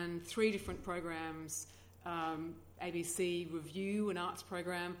 and 3 different programs. ABC Review, an arts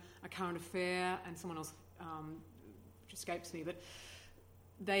program, a current affair, and someone else, which escapes me, but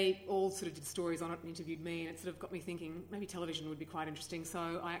they all sort of did stories on it and interviewed me, and it sort of got me thinking maybe television would be quite interesting.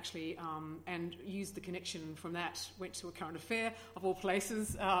 So I actually, and used the connection from that, went to a current affair, of all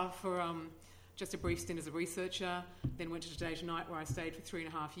places, for just a brief stint as a researcher, then went to Today Tonight, where I stayed for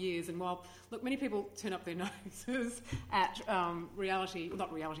 3.5 years. And while, look, many people turn up their noses at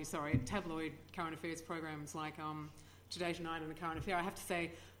tabloid current affairs programs like Today Tonight and The Current Affair, I have to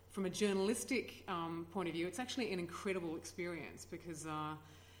say, from a journalistic point of view, it's actually an incredible experience, because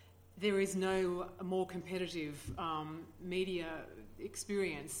there is no more competitive media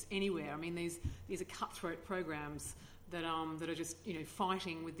experience anywhere. I mean, these are cutthroat programs that are just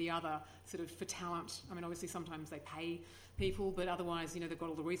fighting with the other sort of for talent. I mean, obviously sometimes they pay people, but otherwise they've got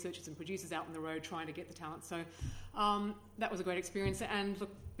all the researchers and producers out on the road trying to get the talent. So that was a great experience. And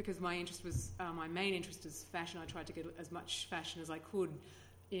look, because my main interest is fashion, I tried to get as much fashion as I could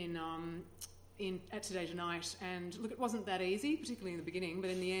at Today Tonight. And look, it wasn't that easy, particularly in the beginning, but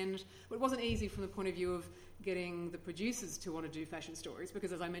in the end, it wasn't easy from the point of view of getting the producers to want to do fashion stories,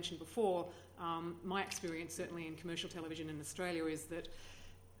 because as I mentioned before, my experience certainly in commercial television in Australia is that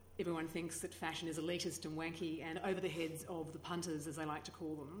everyone thinks that fashion is elitist and wanky and over the heads of the punters, as I like to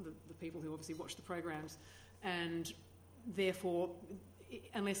call them, the people who obviously watch the programs, and therefore,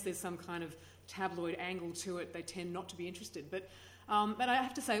 unless there's some kind of tabloid angle to it, they tend not to be interested. But I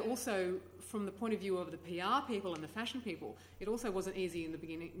have to say also, from the point of view of the PR people and the fashion people, it also wasn't easy in the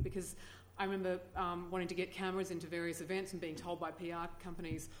beginning, because I remember wanting to get cameras into various events and being told by PR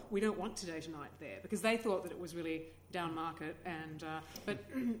companies, we don't want Today Tonight there, because they thought that it was really down market. And but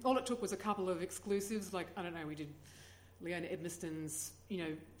all it took was a couple of exclusives, like, I don't know, we did Leona Edmiston's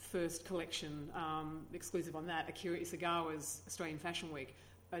first collection, exclusive on that, Akira Isagawa's Australian Fashion Week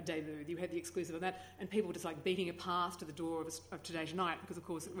debut. You had the exclusive on that, and people were just like beating it past to the door of Today Tonight, because of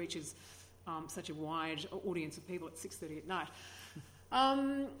course it reaches such a wide audience of people at 6:30 at night.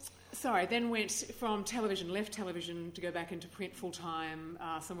 Then went from television, left television to go back into print full-time,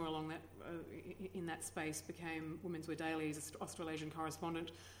 somewhere along that, in that space, became Women's Wear Daily's Australasian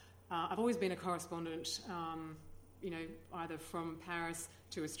correspondent. I've always been a correspondent, either from Paris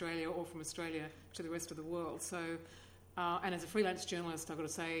to Australia or from Australia to the rest of the world. So, and as a freelance journalist, I've got to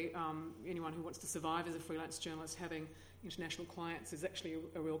say, anyone who wants to survive as a freelance journalist, having international clients is actually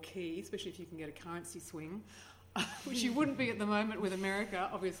a real key, especially if you can get a currency swing. Which you wouldn't be at the moment with America,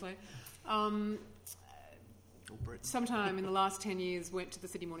 obviously. Sometime in the last 10 years went to the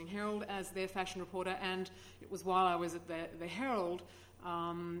Sydney Morning Herald as their fashion reporter, and it was while I was at the Herald,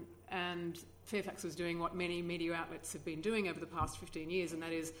 and Fairfax was doing what many media outlets have been doing over the past 15 years, and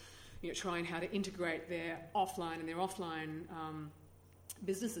that is trying how to integrate their offline and their offline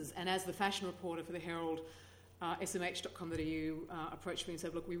businesses. And as the fashion reporter for the Herald, smh.com.au approached me and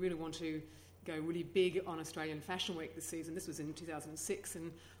said, look, we really want to go really big on Australian Fashion Week this season. This was in 2006,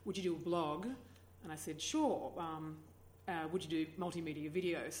 and would you do a blog? And I said, sure. Would you do multimedia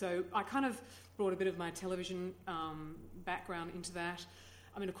video? So I kind of brought a bit of my television background into that.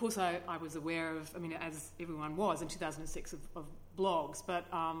 I mean, of course, I was aware of, as everyone was in 2006, of blogs, but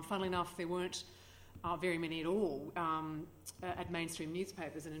funnily enough, there weren't very many at all at mainstream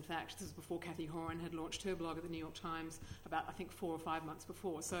newspapers. And in fact, this was before Cathy Horan had launched her blog at the New York Times about, I think, 4 or 5 months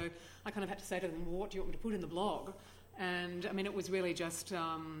before. So I kind of had to say to them, well, what do you want me to put in the blog? And it was really just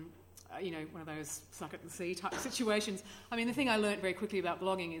one of those suck it and see type situations. I mean, the thing I learnt very quickly about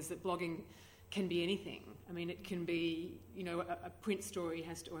blogging is that blogging can be anything. I mean, it can be, a print story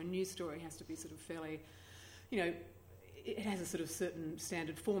or a news story has to be sort of fairly, it has a sort of certain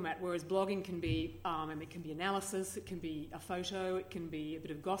standard format, whereas blogging can be, it can be analysis, it can be a photo, it can be a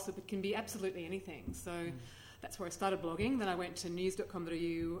bit of gossip, it can be absolutely anything. So that's where I started blogging. Then I went to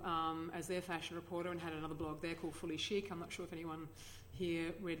news.com.au as their fashion reporter and had another blog there called Fully Chic. I'm not sure if anyone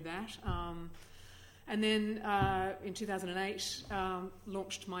here read that. And then in 2008,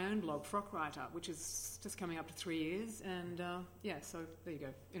 launched my own blog, Frock Writer, which is just coming up to 3 years. And so there you go,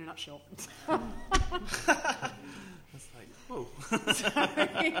 in a nutshell. It's like, whoa.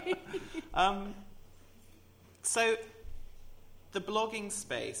 So the blogging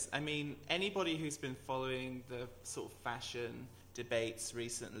space, I mean, anybody who's been following the sort of fashion debates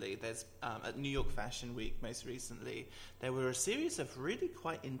recently, there's at New York Fashion Week most recently, there were a series of really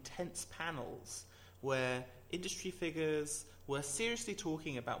quite intense panels where industry figures were seriously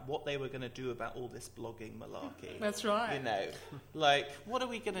talking about what they were going to do about all this blogging malarkey. That's right. Like, what are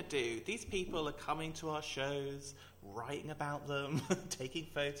we going to do? These people are coming to our shows, writing about them, taking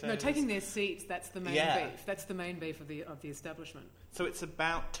photos. No, taking their seats, that's the main beef. That's the main beef of the establishment. So it's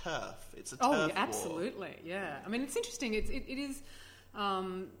about turf. It's a turf war. Absolutely, yeah. I mean, it's interesting. It is...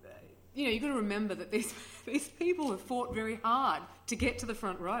 you've got to remember that these people have fought very hard to get to the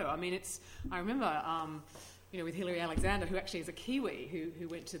front row. I mean, I remember, with Hilary Alexander, who actually is a Kiwi, who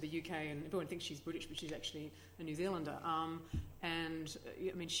went to the UK, and everyone thinks she's British, but she's actually a New Zealander.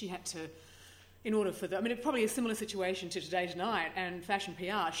 She had to, in order for it's probably a similar situation to Today Tonight and Fashion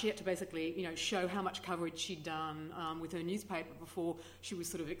PR. She had to basically, show how much coverage she'd done with her newspaper before she was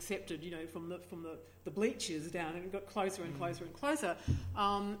sort of accepted, from the bleachers down, and it got closer and closer and closer.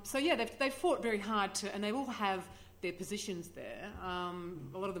 They've fought very hard and they all have their positions there. A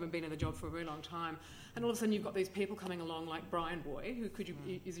lot of them have been in the job for a very long time, and all of a sudden you've got these people coming along like Brian Boy, who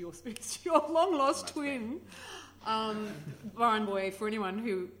is your long lost twin. Brian Boy, for anyone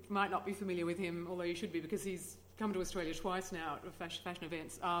who might not be familiar with him, although you should be because he's come to Australia twice now at fashion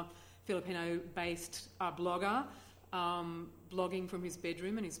events, Filipino-based blogger, blogging from his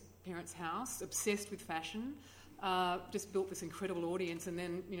bedroom in his parents' house, obsessed with fashion, just built this incredible audience, and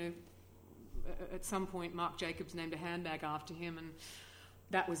then, at some point Marc Jacobs named a handbag after him, and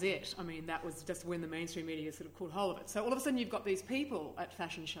that was it. I mean, that was just when the mainstream media sort of caught hold of it. So all of a sudden you've got these people at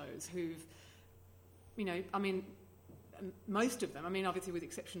fashion shows who've, most of them, obviously with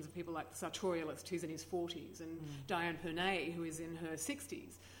exceptions of people like the sartorialist who's in his 40s and Diane Pernay who is in her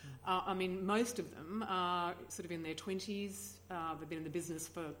 60s. Most of them are sort of in their 20s. They've been in the business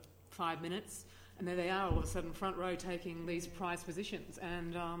for 5 minutes, and there they are all of a sudden front row taking these prize positions.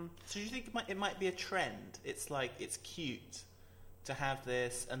 And so do you think it might be a trend? It's like, it's cute to have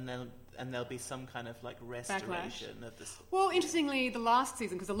this, and there'll be some kind of like restoration backlash of this. Well, interestingly, the last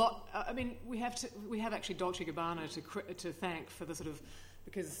season, because a lot. We have actually Dolce & Gabbana to thank for the sort of,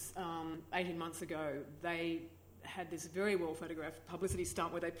 because 18 months ago they had this very well photographed publicity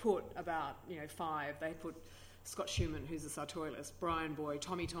stunt where they put about 5. They put Scott Schumann, who's a sartorialist, Brian Boy,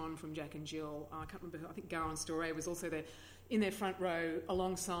 Tommy Ton from Jack and Jill. I can't remember. I think Garon Storey was also there in their front row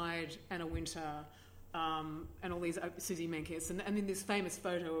alongside Anna Wintour. And all these Susie Menkes, and in this famous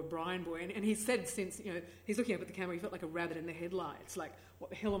photo of Brian Boy, and he said since he's looking up at the camera, he felt like a rabbit in the headlights, like what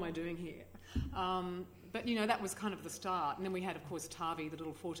the hell am I doing here? But that was kind of the start, and then we had of course Tavi, the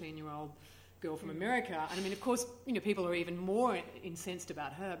little 14-year-old girl from America, and of course people are even more incensed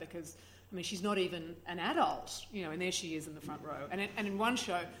about her because she's not even an adult, and there she is in the front row, and in one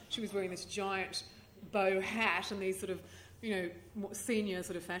show she was wearing this giant bow hat, and these sort of more senior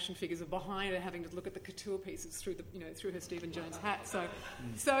sort of fashion figures are behind her, having to look at the couture pieces through through her Stephen Jones hat. So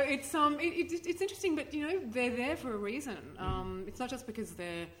it's interesting, but they're there for a reason. It's not just because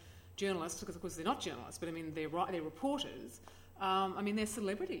they're journalists, because of course they're not journalists, but they're reporters. They're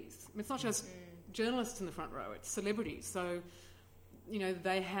celebrities. It's not just journalists in the front row; it's celebrities. So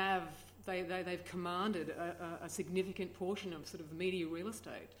they've commanded a significant portion of sort of media real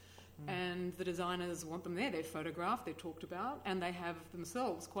estate. And the designers want them there. They're photographed, they're talked about, and they have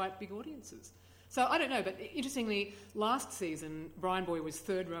themselves quite big audiences. So I don't know, but interestingly, last season, Brian Boy was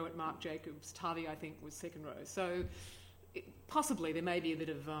 3rd row at Marc Jacobs. Tavi, I think, was 2nd row. So possibly there may be a bit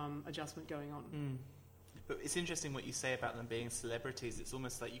of adjustment going on. But it's interesting what you say about them being celebrities. It's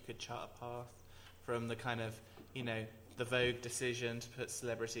almost like you could chart a path from the kind of, the Vogue decision to put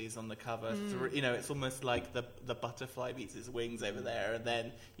celebrities on the cover. It's almost like the butterfly beats its wings over there, and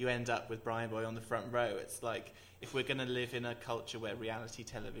then you end up with Brian Boy on the front row. It's like, if we're going to live in a culture where reality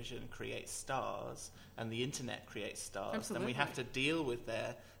television creates stars and the internet creates stars, then we have to deal with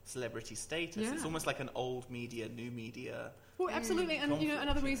their celebrity status. Yeah. It's almost like an old media, new media. Well, absolutely, and conflict,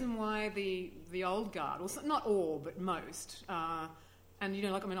 another reason why the old guard, well, not all, but most, and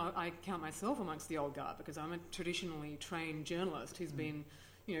I count myself amongst the old guard because I'm a traditionally trained journalist who's been,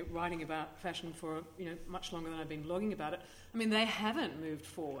 writing about fashion for much longer than I've been blogging about it. I mean, they haven't moved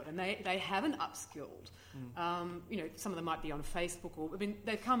forward and they haven't upskilled. Some of them might be on Facebook,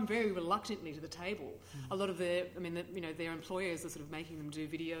 they've come very reluctantly to the table. A lot of their employers are sort of making them do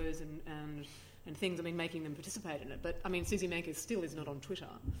videos and things, making them participate in it. But, Susie Menkes still is not on Twitter.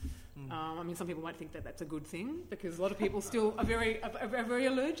 Some people might think that that's a good thing because a lot of people still are very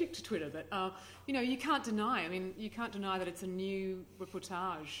allergic to Twitter. But, you can't deny, that it's a new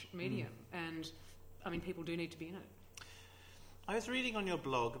reportage medium and, people do need to be in it. I was reading on your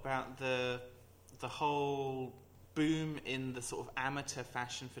blog about the whole boom in the sort of amateur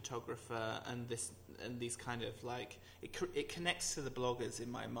fashion photographer and these kind of like it connects to the bloggers in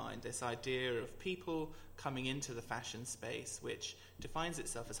my mind, this idea of people coming into the fashion space which defines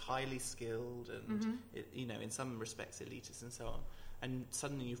itself as highly skilled and in some respects elitist and so on, and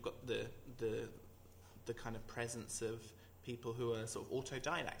suddenly you've got the kind of presence of people who are sort of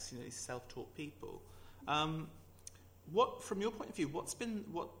autodidacts, these self-taught people. What, from your point of view,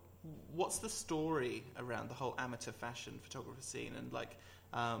 what's the story around the whole amateur fashion photographer scene, and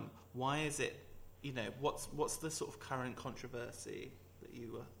why is it, what's the sort of current controversy that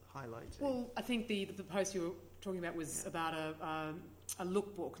you were highlighting? Well, I think the post you were talking about was about a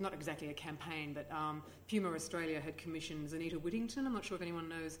lookbook, not exactly a campaign, but Puma Australia had commissioned Zanita Whittington. I'm not sure if anyone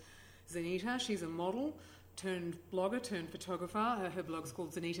knows Zanita. She's a model turned blogger turned photographer. Her blog's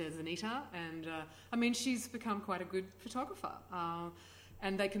called Zanita, and she's become quite a good photographer.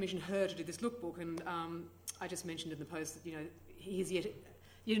 And they commissioned her to do this lookbook, and I just mentioned in the post that here's yet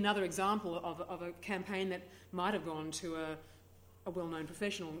another example of a campaign that might have gone to a well-known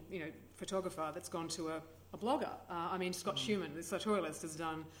professional photographer that's gone to a blogger. Scott Schumann, the sartorialist, has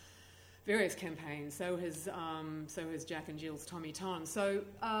done various campaigns. So has Jack and Jill's Tommy Ton. So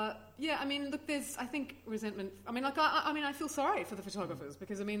there's I think resentment. I feel sorry for the photographers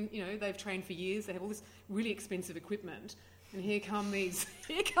because they've trained for years. They have all this really expensive equipment. And here come these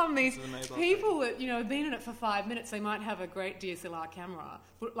people that have been in it for 5 minutes. They might have a great DSLR camera,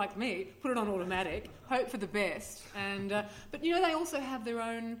 like me, put it on automatic, hope for the best. And but they also have their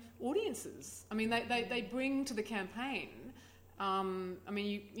own audiences. They bring to the campaign.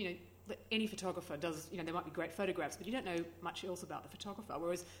 Any photographer does. There might be great photographs, but you don't know much else about the photographer.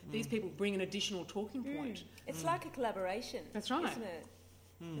 Whereas these people bring an additional talking point. It's like a collaboration. That's right, isn't it?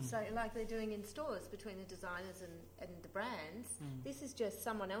 So, like they're doing in stores between the designers and the brands, this is just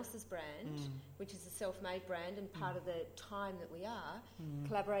someone else's brand, which is a self-made brand and part of the time that we are,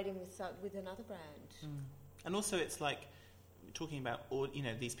 collaborating with another brand. And also it's like, talking about,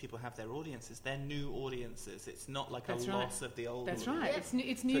 these people have their audiences, they're new audiences. It's not like loss of the old That's audience. right, Yep.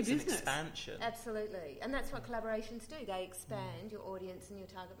 it's new business. It's an expansion. Absolutely. And that's what collaborations do. They expand your audience and your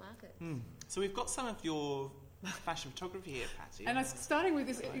target market. So we've got some of your fashion photography here, Patty. And starting with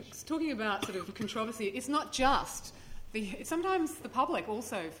this, it's talking about sort of controversy. It's not just sometimes the public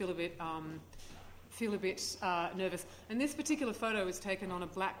also feel a bit nervous. And this particular photo was taken on a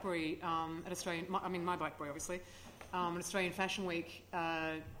BlackBerry my BlackBerry, obviously, at Australian Fashion Week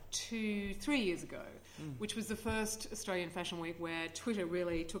 3 years ago, which was the first Australian Fashion Week where Twitter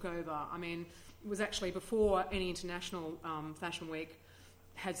really took over. It was actually before any international fashion week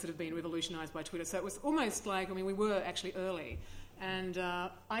had sort of been revolutionised by Twitter. So it was almost like, we were actually early. And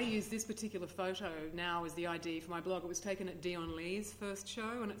I use this particular photo now as the ID for my blog. It was taken at Dion Lee's first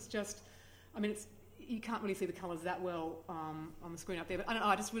show, and it's just, you can't really see the colours that well on the screen up there, but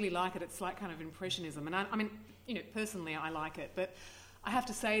I just really like it. It's like kind of impressionism. And personally I like it, but I have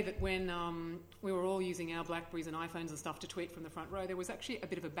to say that when we were all using our BlackBerries and iPhones and stuff to tweet from the front row, there was actually a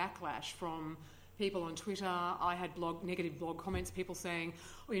bit of a backlash from people on Twitter. I had negative blog comments, people saying,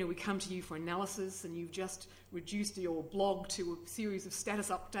 we come to you for analysis and you've just reduced your blog to a series of status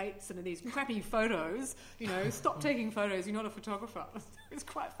updates and these crappy photos. Stop taking photos, you're not a photographer. It's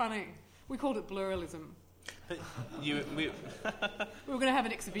quite funny. We called it bluralism. We were going to have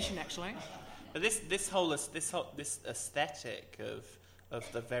an exhibition, actually. But this aesthetic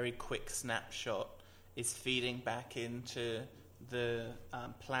of the very quick snapshot is feeding back into the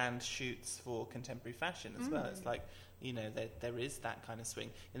planned shoots for contemporary fashion as well. It's like, there is that kind of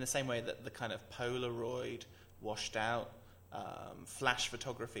swing in the same way that the kind of Polaroid, washed out, flash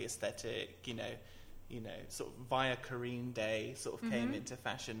photography aesthetic, sort of via Karine Day sort of came into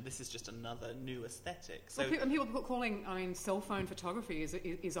fashion. This is just another new aesthetic. So people calling, cell phone photography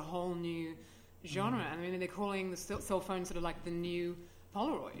is a whole new genre. They're calling the cell phone sort of like the new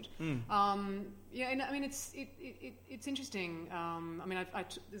Polaroid. Yeah, and I mean it's interesting. I mean,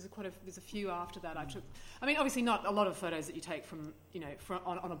 there's a few after that I took. I mean, obviously not a lot of photos that you take from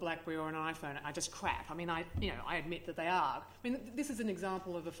on a BlackBerry or an iPhone are just crap. I mean, I admit that they are. I mean, this is an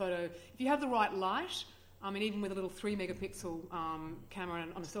example of a photo. If you have the right light, I mean, even with a little 3-megapixel camera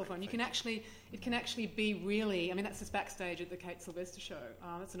on a cell phone, it can actually be really. I mean, that's just backstage at the Kate Sylvester show.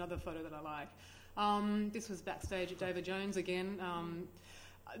 That's another photo that I like. This was backstage at David Jones again.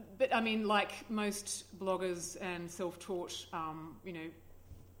 But I mean, like most bloggers and self-taught,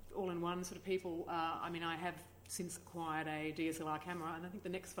 all-in-one sort of people, I mean, I have since acquired a DSLR camera, and I think the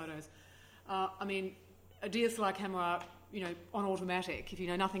next photos, I mean, a DSLR camera, on automatic, if you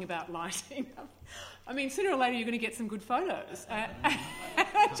know nothing about lighting. I mean, sooner or later you're going to get some good photos.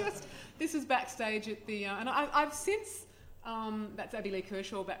 This is backstage at the, and I've since, that's Abby Lee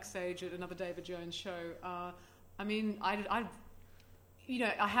Kershaw backstage at another David Jones show. I mean, I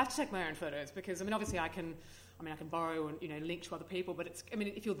have to take my own photos because, I mean, obviously I can borrow and, link to other people, but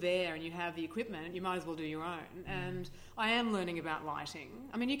if you're there and you have the equipment, you might as well do your own. And I am learning about lighting.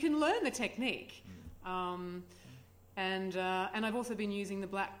 I mean, you can learn the technique. And I've also been using the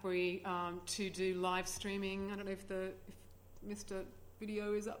BlackBerry to do live streaming. I don't know if Mr.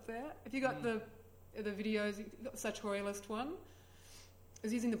 Video is up there. Have you got the videos? You've got the Sartorialist one. I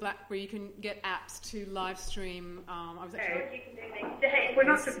was using the BlackBerry. You can get apps to live stream. What you can do next day. We're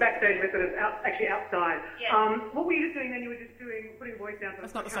not just backstage. We're sort of actually outside. Yeah. What were you just doing then? You were just putting voice down.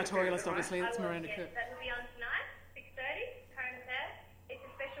 That's not the Sartorialist, obviously. That's Miranda Kerr. That will be on tonight, 6:30. Current Affair. It's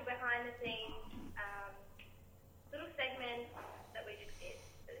a special behind-the-scenes little segment that we just did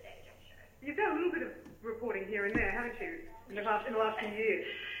for the David Jones show. You've done a little bit of reporting here and there, haven't you? In the last few years.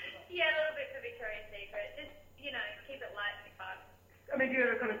 Yeah, a little bit for Victoria's Secret. Just keep it light and fun. I mean, do you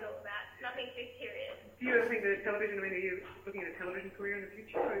ever kind of... All about nothing too serious. Do you ever think that television, are you looking at a television career in the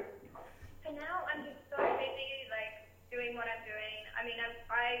future? Or? For now, I'm just so busy, doing what I'm doing. I mean,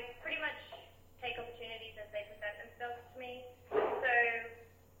 I pretty much take opportunities as they present themselves to me. So,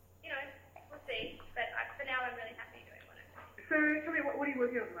 we'll see. But for now, I'm really happy doing what I'm doing. So, tell me, what are you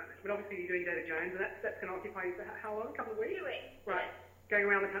working on at the moment? But obviously, you're doing David Jones, and that's going to occupy you for how long? A couple of weeks? 2 weeks. Right. Yes. Going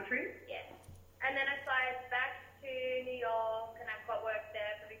around the country? Yes. And then I fly back to New York, and I've got work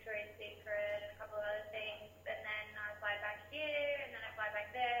there for Victoria's Secret and a couple of other things. And then I fly back here, and then I fly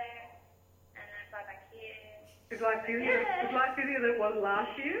back there, and then I fly back here. Is life busier than it was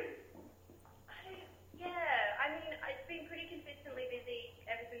last year? Yeah. I mean, it's been pretty consistently busy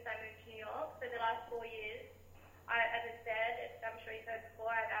ever since I moved to New York. For the last 4 years, as I said, I'm sure you've heard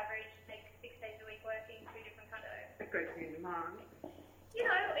before, I've averaged 6 days a week working 2 different condos. It's great to be in demand.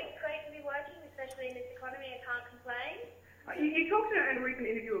 It's great to be working, especially in this economy. I can't complain. You talked in a recent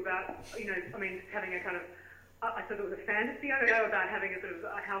interview about, having a kind of, I thought it was a fantasy, I don't know, about having a sort of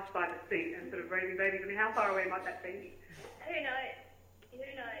a house by the sea and sort of raising babies. I mean, how far away might that be? Who knows?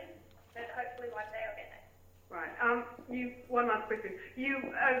 But hopefully one day I'll get there. Right. One last question. You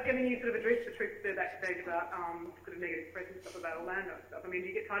sort of addressed the troops there backstage about sort of negative press and stuff about Orlando and stuff. I mean,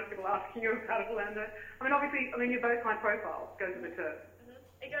 do you get tired of people asking you about Orlando? I mean, obviously, you're both high profile. It goes with the turf.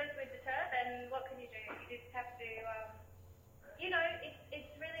 It goes with the turf, and what can you do? You just have to,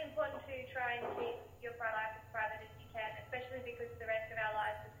 it's really important to try and keep your life as private as you can, especially because the rest of our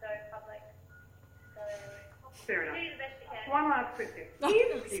lives are so public. So, fair enough. Do the best you can. One last question.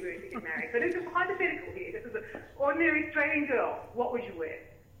 If you were to get married, so this is hypothetical here. This is an ordinary Australian girl. What would you wear?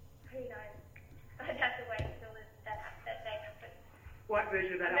 Who knows? I'd have to wait until that day happens. What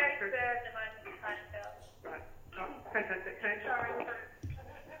version of that I'm very outfit? spur of the moment kind of girl. Right. Oh, fantastic. Thanks. Sorry.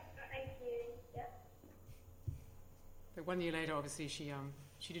 Thank you. Yeah. But 1 year later, obviously, she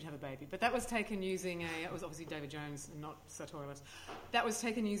did have a baby. But that was taken using it was obviously David Jones and not Sartorialist. That was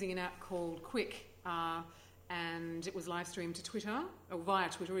taken using an app called Quick, and it was live streamed to Twitter, or via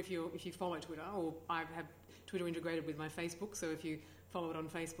Twitter if you follow Twitter, or I have Twitter integrated with my Facebook, so if you follow it on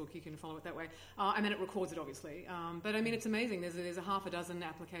Facebook, you can follow it that way. And then it records it, obviously. But, I mean, it's amazing. There's a half a dozen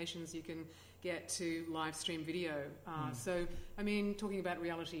applications you can get to live stream video. So, I mean, talking about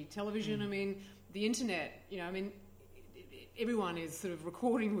reality television, I mean, the internet, everyone is sort of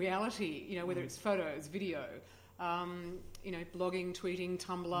recording reality, whether it's photos, video, blogging, tweeting,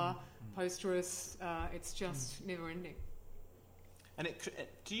 Tumblr, Posterous. It's just never ending. And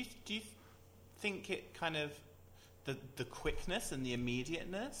do you think it kind of the quickness and the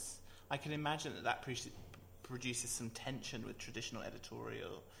immediateness? I can imagine that produces some tension with traditional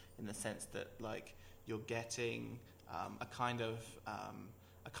editorial in the sense that you're getting a kind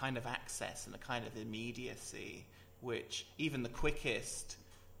of access and a kind of immediacy which even the quickest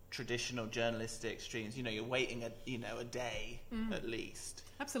traditional journalistic streams. You know, you're waiting a day at least.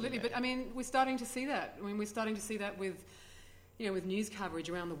 Absolutely, but I mean, we're starting to see that. I mean, we're starting to see that with news coverage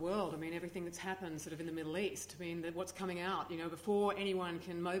around the world. I mean, everything that's happened sort of in the Middle East. I mean, what's coming out, before anyone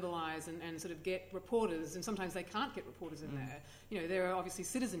can mobilise and sort of get reporters, and sometimes they can't get reporters in there. There are obviously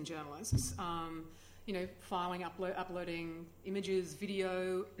citizen journalists, filing, uploading images,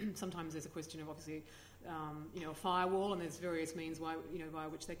 video. Sometimes there's a question of obviously, a firewall, and there's various means by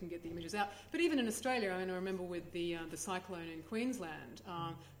which they can get the images out. But even in Australia, I remember with the cyclone in Queensland,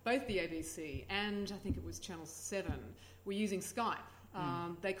 both the ABC and I think it was Channel 7 were using Skype.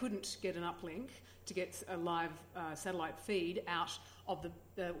 They couldn't get an uplink to get a live satellite feed out of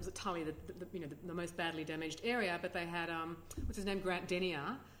was it Tully, the most badly damaged area, but they had what's his name, Grant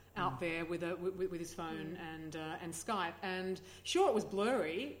Denyer, out there with his phone and Skype, and sure it was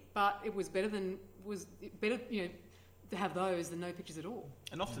blurry, but it was better to have those than no pictures at all.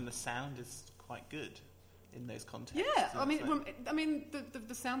 And often the sound is quite good in those contexts. Yeah, I mean,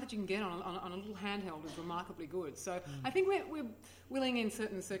 the sound that you can get on a little handheld is remarkably good. So I think we're willing in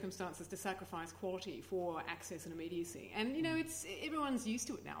certain circumstances to sacrifice quality for access and immediacy. And everyone's used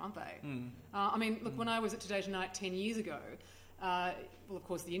to it now, aren't they? Look, when I was at Today Tonight 10 years ago. Of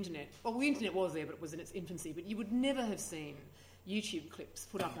course, the internet was there, but it was in its infancy. But you would never have seen YouTube clips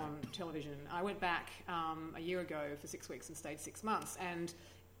put up on television. I went back a year ago for 6 weeks and stayed 6 months, and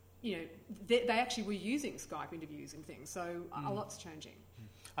they actually were using Skype interviews and things. So a lot's changing.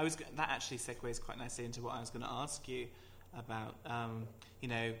 That actually segues quite nicely into what I was going to ask you about.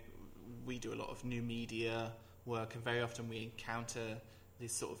 We do a lot of new media work, and very often we encounter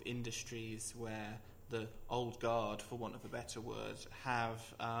these sort of industries where the old guard, for want of a better word, have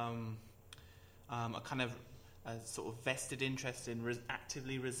a kind of a sort of vested interest in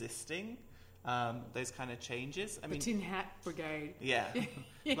actively resisting those kind of changes. The Tin Hat Brigade. Yeah.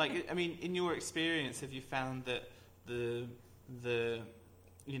 In your experience, have you found that the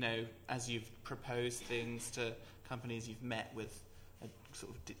as you've proposed things to companies, you've met with a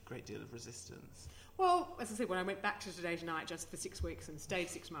sort of great deal of resistance? Well, as I said, when I went back to Today Tonight just for 6 weeks and stayed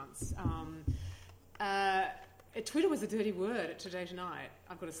 6 months, Twitter was a dirty word at Today Tonight,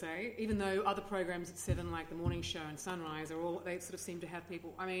 I've got to say, even though other programs at 7, like The Morning Show and Sunrise, they sort of seem to have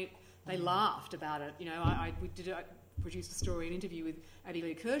people, they laughed about it. I produced a story, an interview with Addie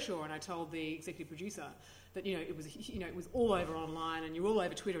Lee Kershaw, and I told the executive producer that, it was all over online, and you're all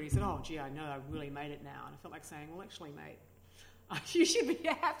over Twitter, and he said, oh, gee, I know, I really made it now. And I felt like saying, well, actually, mate, you should be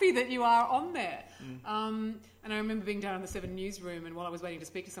happy that you are on there. And I remember being down in the 7 newsroom, and while I was waiting to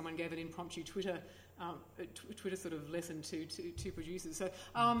speak to someone, gave an impromptu Twitter sort of lesson to producers. So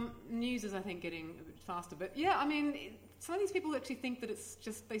news is, I think, getting a bit faster. But yeah, some of these people actually think that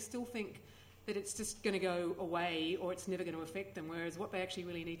they still think that it's just going to go away or it's never going to affect them, whereas what they actually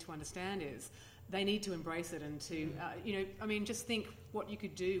really need to understand is they need to embrace it and to, just think what you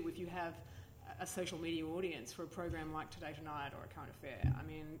could do if you have a social media audience for a program like Today Tonight or A Current Affair.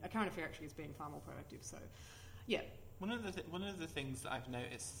 A Current Affair actually is being far more proactive. So, yeah. One of the things that I've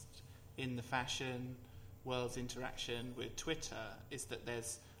noticed in the fashion world's interaction with Twitter is that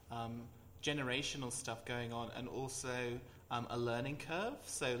there's generational stuff going on, and also a learning curve.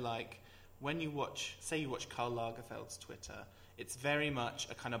 So, like, when you watch Karl Lagerfeld's Twitter, it's very much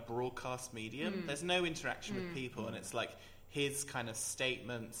a kind of broadcast medium. There's no interaction with people, and it's like his kind of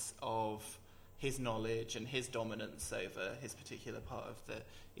statements of his knowledge and his dominance over his particular part of the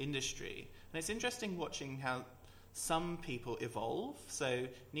industry. And it's interesting watching how some people evolve. So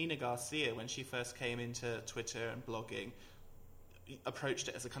Nina Garcia, when she first came into Twitter and blogging, approached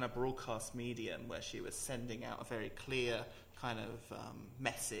it as a kind of broadcast medium where she was sending out a very clear kind of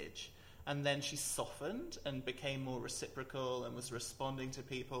message. And then she softened and became more reciprocal and was responding to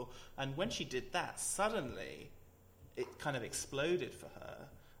people. And when she did that, suddenly it kind of exploded for her.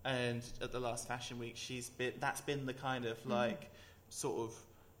 And at the last Fashion Week, that's been the kind of sort of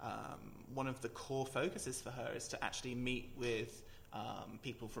one of the core focuses for her, is to actually meet with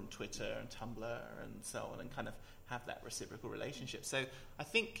people from Twitter and Tumblr and so on, and kind of have that reciprocal relationship. So I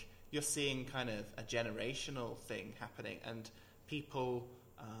think you're seeing kind of a generational thing happening, and people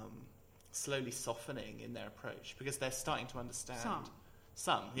slowly softening in their approach because they're starting to understand.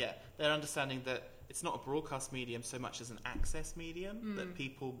 Some, yeah. They're understanding that it's not a broadcast medium so much as an access medium, that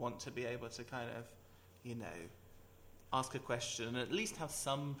people want to be able to kind of, ask a question and at least have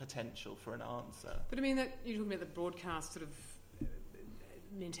some potential for an answer. But that you're talking about the broadcast sort of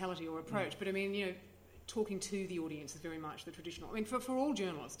mentality or approach, but talking to the audience is very much the traditional. I mean, for all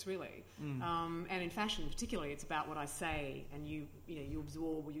journalists, really, and in fashion particularly, it's about what I say, and you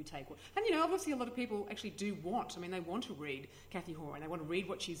absorb or you take. And obviously, a lot of people actually do want. I mean, they want to read Cathy Horan. They want to read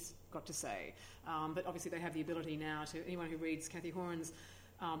what she's got to say. But obviously, they have the ability now to anyone who reads Cathy Horan's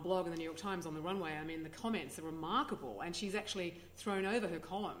blog in the New York Times on the runway. I mean, the comments are remarkable, and she's actually thrown over her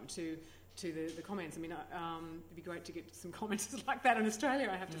column to the comments. I mean, it'd be great to get some comments like that in Australia,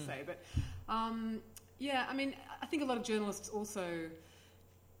 I have to say. But yeah, I mean, I think a lot of journalists also,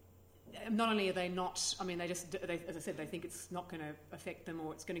 not only are they not, I mean, as I said, they think it's not going to affect them,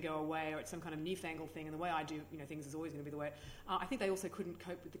 or it's going to go away, or it's some kind of newfangled thing, and the way I do, things is always going to be the way. I think they also couldn't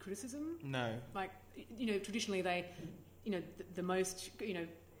cope with the criticism. No. Like, traditionally they, the most,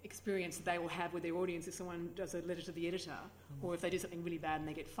 experience that they will have with their audience if someone does a letter to the editor, or if they do something really bad and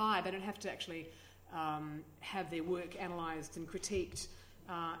they get fired, they don't have to actually have their work analysed and critiqued.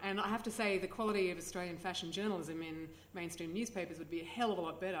 And I have to say the quality of Australian fashion journalism in mainstream newspapers would be a hell of a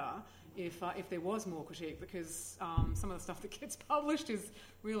lot better if there was more critique, because some of the stuff that gets published is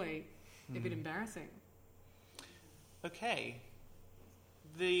really a bit embarrassing. Okay.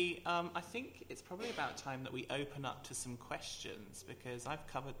 I think it's probably about time that we open up to some questions, because I've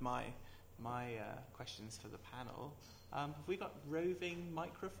covered my questions for the panel. Have we got roving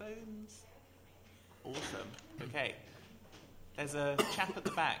microphones? Awesome. Okay. There's a chap at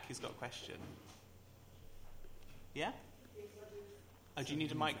the back who's got a question. Yeah? Oh, do you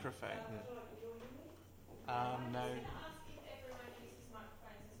need a microphone? No.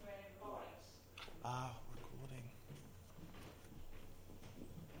 Recording.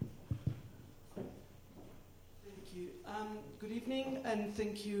 Thank you. Good evening, and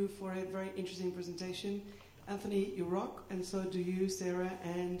thank you for a very interesting presentation. Anthony, you rock, and so do you, Sarah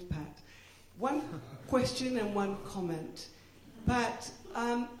and Pat. One question and one comment. Pat,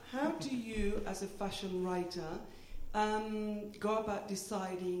 how do you, as a fashion writer, go about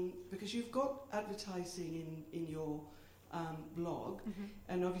deciding, because you've got advertising in your blog,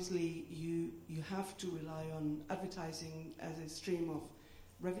 and obviously you have to rely on advertising as a stream of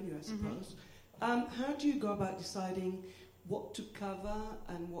revenue, I suppose. How do you go about deciding what to cover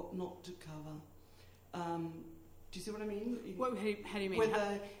and what not to cover? Do you see what I mean? How do you mean?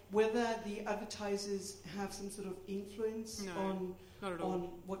 Whether the advertisers have some sort of influence on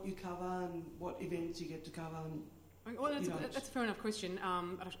what you cover and what events you get to cover. Well, that's a fair enough question.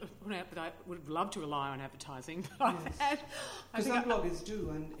 But I would love to rely on advertising. Because some bloggers do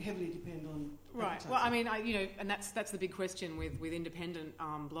and heavily depend on advertising. Well, I mean, and that's the big question with independent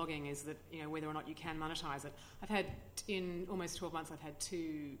blogging, is that whether or not you can monetize it. I've had in almost 12 months, I've had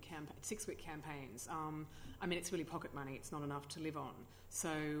 2 6-week campaigns. I mean, it's really pocket money. It's not enough to live on. So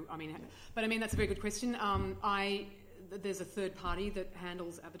that's a very good question. There's a third party that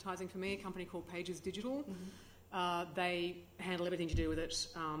handles advertising for me, a company called Pages Digital. They handle everything to do with it.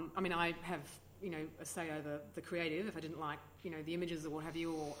 I have, a say over the creative. If I didn't like, the images or what have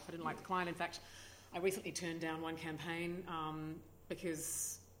you, or if I didn't like the client. In fact, I recently turned down one campaign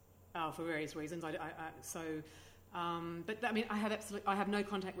because, for various reasons. But I have no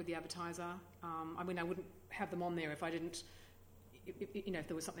contact with the advertiser. I wouldn't have them on there if I didn't, if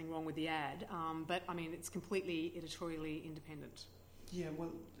there was something wrong with the ad. But it's completely editorially independent. Yeah,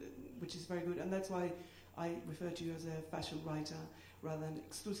 well, which is very good, and that's why I refer to you as a fashion writer rather than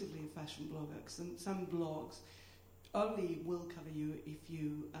exclusively a fashion blogger. Because some blogs only will cover you if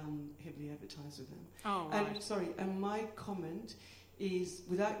you heavily advertise with them. Oh, right. And my comment is,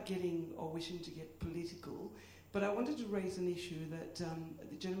 without getting or wishing to get political, but I wanted to raise an issue that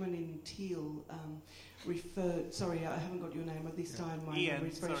the gentleman in teal referred... Sorry, I haven't got your name at this time. My memory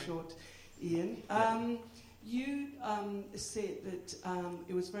is very short. Ian. You said that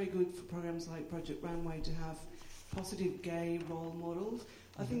it was very good for programs like Project Runway to have positive gay role models.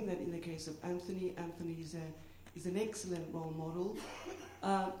 I think that in the case of Anthony is an excellent role model.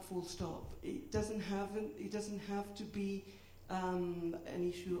 Full stop. It doesn't have to be an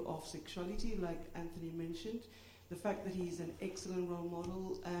issue of sexuality, like Anthony mentioned. The fact that he's an excellent role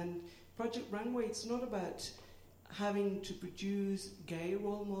model, and Project Runway, it's not about having to produce gay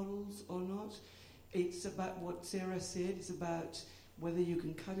role models or not. It's about what Sarah said. It's about whether you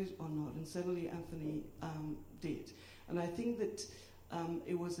can cut it or not, and certainly Anthony did. And I think that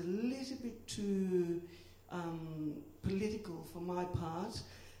it was a little bit too political for my part,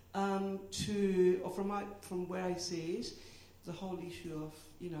 from where I see it, the whole issue of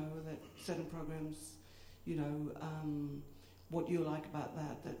that certain programs, what you like about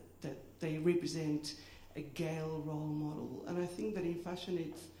that they represent a gay role model, and I think that in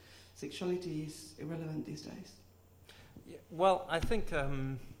fashion sexuality is irrelevant these days. Yeah, well, I think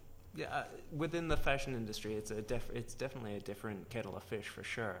Yeah, within the fashion industry, it's definitely a different kettle of fish for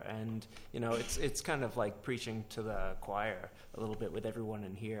sure. And it's kind of like preaching to the choir a little bit with everyone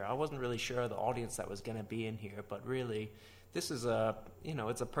in here. I wasn't really sure of the audience that was going to be in here, but really, this is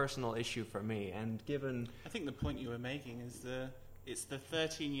it's a personal issue for me. And given, I think the point you were making is it's the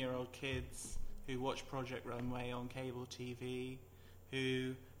 13-year-old kids who watch Project Runway on cable TV,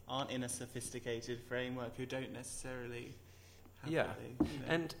 who aren't in a sophisticated framework, who don't necessarily.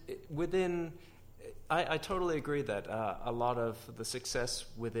 And within, I totally agree that a lot of the success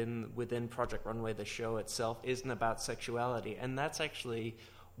within Project Runway, the show itself, isn't about sexuality, and that's actually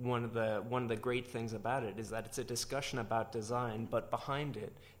one of the great things about it, is that it's a discussion about design, but behind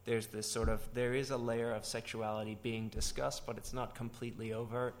it there is a layer of sexuality being discussed, but it's not completely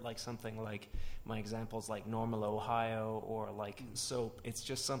overt, like something like my examples like Normal, Ohio, or like Soap. It's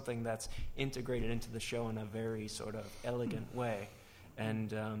just something that's integrated into the show in a very sort of elegant way,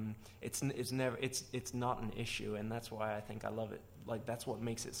 and it's not an issue, and that's why I think I love it. Like, that's what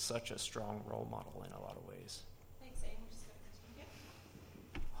makes it such a strong role model in a lot of ways. Thanks, Ian. Just got a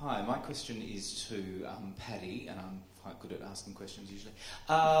question. Hi, my question is to Paddy, and I'm quite good at asking questions usually.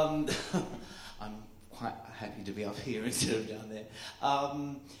 I'm quite happy to be up here instead of down there.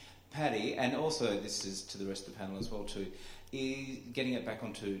 Paddy, and also this is to the rest of the panel as well too, is getting it back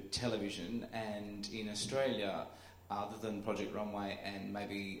onto television, and in Australia, other than Project Runway and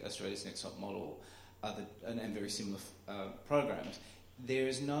maybe Australia's Next Top Model, and very similar programs, there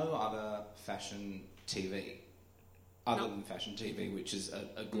is no other fashion TV other than fashion TV, which is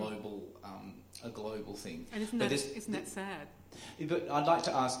a global thing. And isn't that sad? But I'd like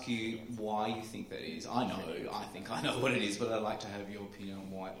to ask you why you think that is. I think I know what it is, but I'd like to have your opinion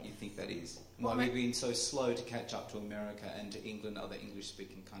on why you think that is. Why we've been so slow to catch up to America and to England, other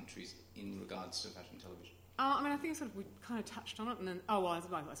English-speaking countries, in regards to fashion television. I think we kind of touched on it, and then I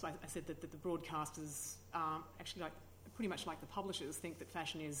said that the broadcasters actually pretty much like the publishers think that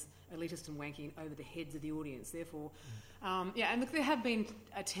fashion is elitist and wanky and over the heads of the audience. Therefore, and look, there have been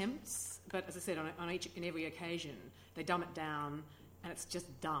attempts, but as I said, on each and every occasion, they dumb it down, and it's just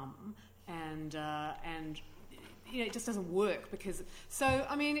dumb, and it just doesn't work because. So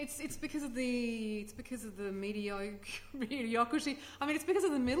I mean, it's because of the mediocrity. I mean, it's because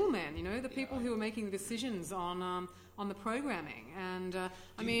of the middlemen, the people who are making the decisions on the programming. And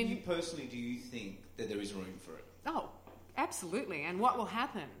do you think that there is room for it? Oh, absolutely. And what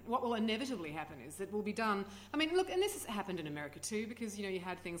will inevitably happen is that will be done. I mean, look, and this has happened in America too, because you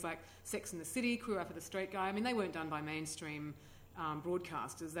had things like Sex and the City, Crew After the Straight Guy. I mean, they weren't done by mainstream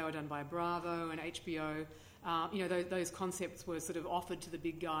broadcasters; they were done by Bravo and HBO. Those concepts were sort of offered to the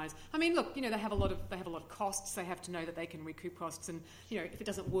big guys. I mean, look, they have a lot of costs. They have to know that they can recoup costs, and if it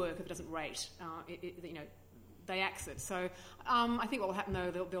doesn't work, if it doesn't rate, they axe it. So I think what will happen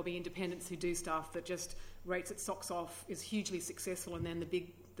though, there'll be independents who do stuff that just rates its socks off, is hugely successful, and then the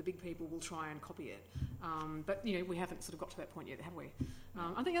big people will try and copy it. But we haven't sort of got to that point yet, have we?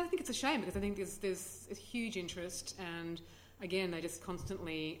 I think it's a shame, because I think there's a huge interest, and again, they just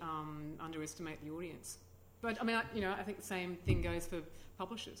constantly underestimate the audience. But I mean, I think the same thing goes for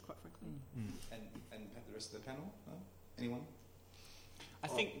publishers, quite frankly. And the rest of the panel, anyone? I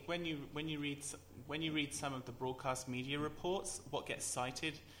think when you read some of the broadcast media reports, what gets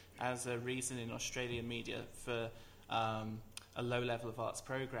cited as a reason in Australian media for a low level of arts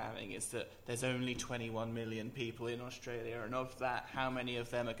programming is that there's only 21 million people in Australia, and of that, how many of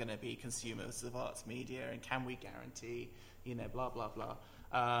them are going to be consumers of arts media, and can we guarantee, blah blah blah.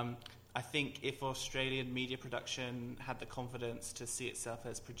 I think if Australian media production had the confidence to see itself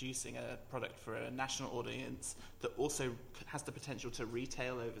as producing a product for a national audience that also has the potential to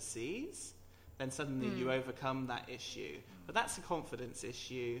retail overseas, then suddenly you overcome that issue. But that's a confidence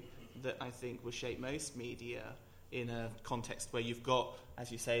issue that I think will shape most media in a context where you've got,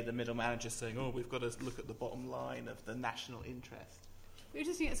 as you say, the middle manager saying, we've got to look at the bottom line of the national interest.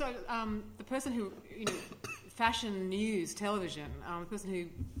 Interesting. So the person who, fashion news television, the person who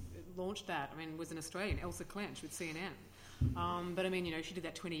launched that, was an Australian, Elsa Clench with CNN. But she did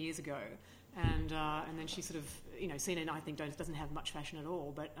that 20 years ago, and then she sort of, CNN I think doesn't have much fashion at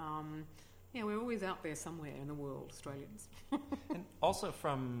all. But we're always out there somewhere in the world, Australians. And also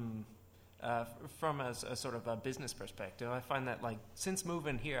from a sort of a business perspective, I find that since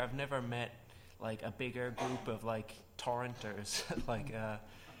moving here, I've never met a bigger group of torrenters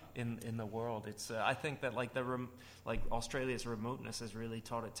in the world. It's I think that Australia's remoteness has really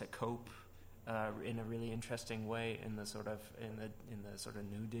taught it to cope in a really interesting way in the sort of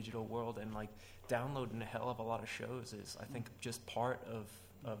new digital world, and downloading a hell of a lot of shows is, I think, just part of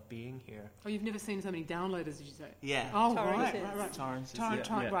of being here. Oh, you've never seen so many downloaders, did you say? Yeah. Oh, Torrents. right. Torrents,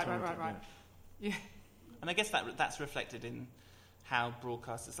 Right. Yeah. And I guess that's reflected in how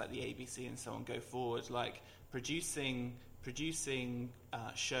broadcasters like the ABC and so on go forward, like producing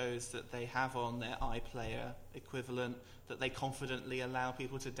shows that they have on their iPlayer equivalent that they confidently allow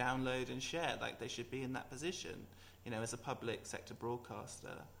people to download and share. Like, they should be in that position. You know, as a public sector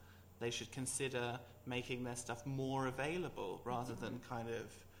broadcaster, they should consider making their stuff more available rather than kind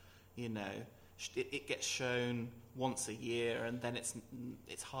of, you know, it gets shown once a year and then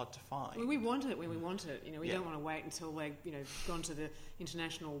it's hard to find. Well, we want it when we want it. You know, we Yeah. don't want to wait until they've, you know, gone to the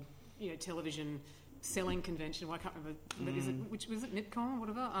international, you know, television selling convention. Well, I can't remember. Is it, which was it, NITCON or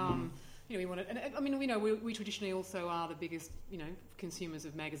whatever? You know, we want it. And I mean, we know we traditionally also are the biggest, you know, consumers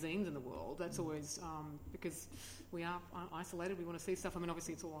of magazines in the world. That's always because we are isolated. We want to see stuff. I mean,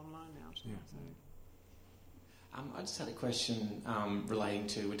 obviously it's all online now too. Yeah. So. I just had a question relating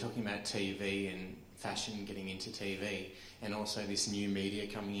to, we're talking about TV and fashion getting into TV and also this new media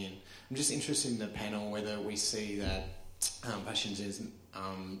coming in. I'm just interested in the panel whether we see that fashion is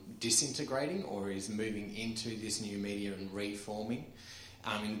disintegrating or is moving into this new media and reforming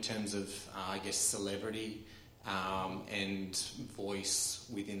in terms of, I guess, celebrity and voice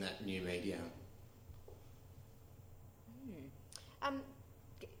within that new media.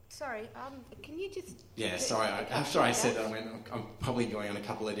 Sorry, can you just... Yeah, sorry. After I said that, I'm probably going on a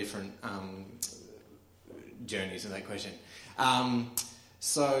couple of different journeys with that question.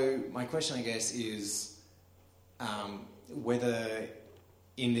 So my question, I guess, is whether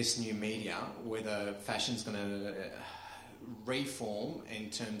in this new media, whether fashion's going to reform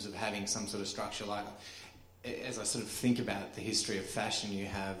in terms of having some sort of structure. Like, as I sort of think about the history of fashion, you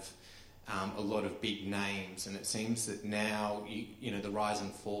have a lot of big names, and it seems that now, you know, the rise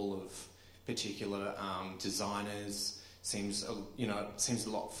and fall of particular designers seems a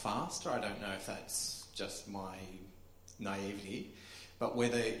lot faster. I don't know if that's just my naivety, but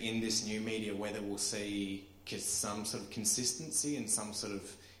whether in this new media, whether we'll see some sort of consistency and some sort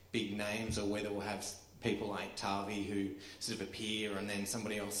of big names, or whether we'll have people like Tavi who sort of appear and then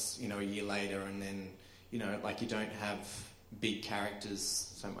somebody else, you know, a year later, and then, you know, like, you don't have big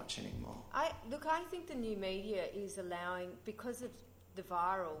characters so much anymore. I think the new media is allowing, because of the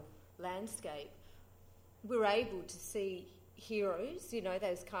viral landscape, we're able to see heroes, you know,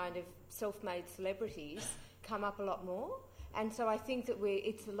 those kind of self-made celebrities come up a lot more. And so I think that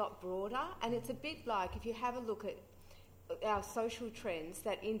it's a lot broader, and it's a bit like, if you have a look at our social trends,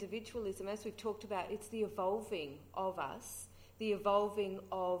 that individualism, as we've talked about, it's the evolving of us, the evolving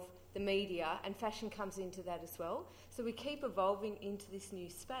of the media, and fashion comes into that as well. So we keep evolving into this new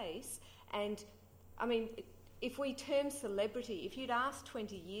space. And I mean, if we term celebrity, if you'd asked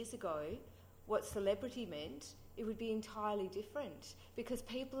 20 years ago what celebrity meant, it would be entirely different, because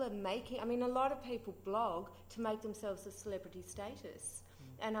people are making, I mean, a lot of people blog to make themselves a celebrity status.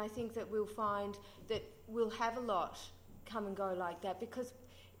 And I think that we'll find that we'll have a lot come and go like that, because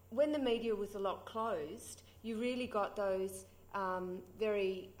when the media was a lot closed, you really got those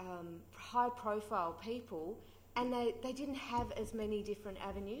very high-profile people, and they didn't have as many different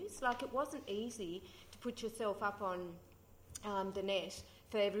avenues. Like, it wasn't easy to put yourself up on the net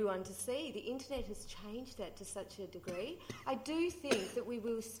for everyone to see. The internet has changed that to such a degree. I do think that we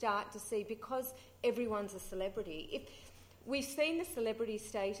will start to see, because everyone's a celebrity. If we've seen the celebrity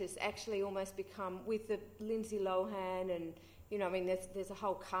status actually almost become, with the Lindsay Lohan and, you know, I mean, there's a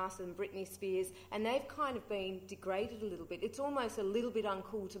whole cast of them, Britney Spears, and they've kind of been degraded a little bit. It's almost a little bit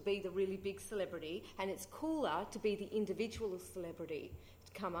uncool to be the really big celebrity, and it's cooler to be the individual celebrity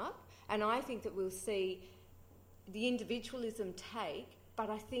to come up. And I think that we'll see the individualism take, but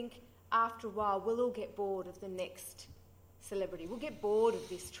I think after a while we'll all get bored of the next celebrity. We'll get bored of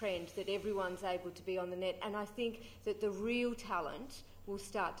this trend that everyone's able to be on the net, and I think that the real talent will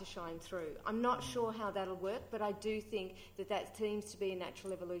start to shine through. I'm not sure how that'll work, but I do think that seems to be a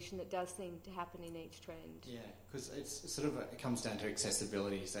natural evolution that does seem to happen in each trend. Yeah, because it comes down to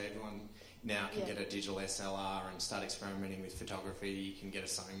accessibility. So everyone now can get a digital SLR and start experimenting with photography. You can get a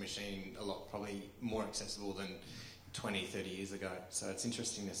sewing machine probably more accessible than 20, 30 years ago. So it's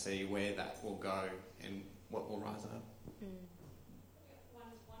interesting to see where that will go and what will rise up. One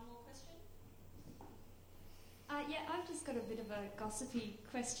more question? I've just got a bit of a gossipy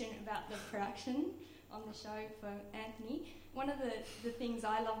question about the production on the show for Anthony. One of the things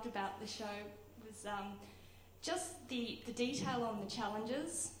I loved about the show was just the detail on the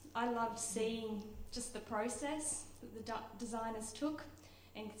challenges. I loved seeing just the process that the designers took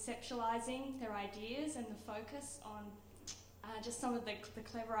and conceptualising their ideas and the focus on just some of the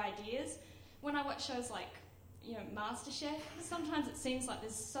clever ideas. When I watch shows like MasterChef. Sometimes it seems like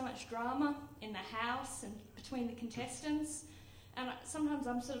there's so much drama in the house and between the contestants. And sometimes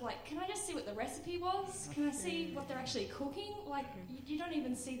I'm sort of like, can I just see what the recipe was? Can I see what they're actually cooking? Like, you don't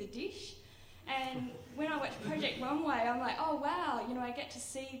even see the dish. And when I watch Project Runway, I'm like, oh wow, I get to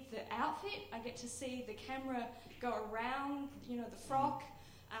see the outfit, I get to see the camera go around, the frock,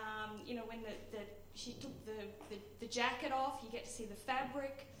 when she took the jacket off, you get to see the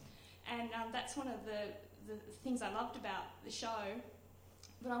fabric, and that's one of the things I loved about the show.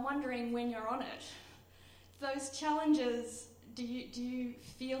 But I'm wondering, when you're on it, those challenges, do you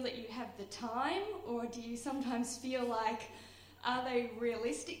feel that you have the time, or do you sometimes feel like, are they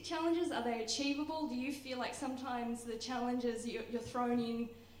realistic challenges? Are they achievable? Do you feel like sometimes the challenges you're thrown in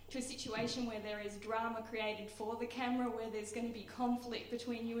to a situation where there is drama created for the camera, where there's going to be conflict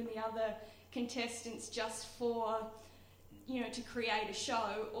between you and the other contestants just for, to create a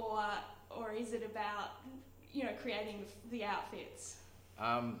show, or is it about, creating the outfits?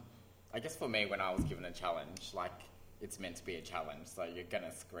 I guess for me, when I was given a challenge, like, it's meant to be a challenge, so you're going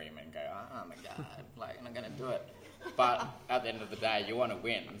to scream and go, oh my God, like, I'm going to do it. But at the end of the day, you want to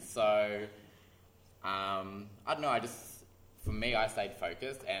win. So, I don't know, for me, I stayed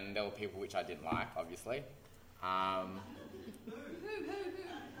focused, and there were people which I didn't like, obviously.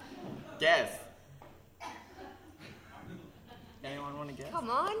 Guess. Anyone want to guess? Come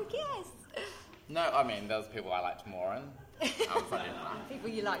on, guess. No, I mean, there was people I liked more, and I didn't like. People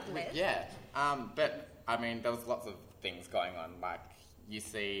you liked less? Yeah. But, I mean, there was lots of things going on. Like, you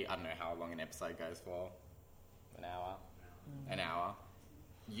see, I don't know how long an episode goes for. An hour.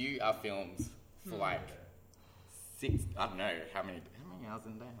 You are filmed for like 6, I don't know, how many hours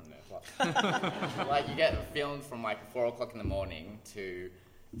in a day? I don't know. Like, you get filmed from like 4 o'clock in the morning to,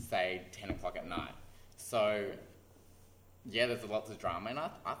 say, 10 o'clock at night. So, yeah, there's lots of drama, and I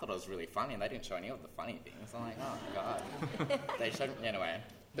thought it was really funny, and they didn't show any of the funny things. I'm like, oh God. They showed, anyway.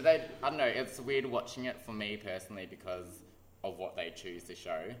 But I don't know, it's weird watching it for me personally because of what they choose to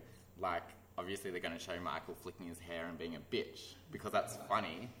show. Like, obviously they're going to show Michael flicking his hair and being a bitch because that's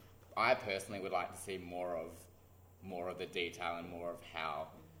funny. I personally would like to see more of the detail and more of how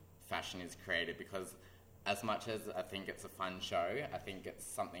fashion is created, because as much as I think it's a fun show, I think it's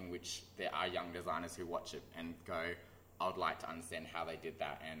something which there are young designers who watch it and go, I would like to understand how they did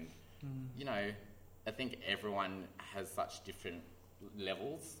that. And, I think everyone has such different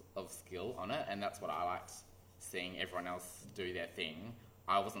levels of skill on it, and that's what I liked, seeing everyone else do their thing.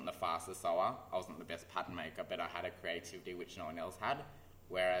 I wasn't the fastest sewer, I wasn't the best pattern maker, but I had a creativity which no one else had,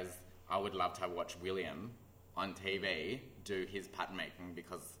 whereas I would love to watch William on TV do his pattern making,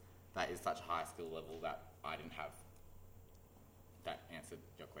 because that is such a high skill level that I didn't have. That answered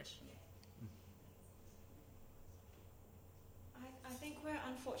your question. I think we're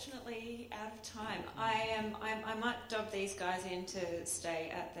unfortunately out of time. I might dob these guys in to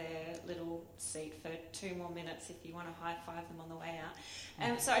stay at their little seat for 2 more minutes if you want to high-five them on the way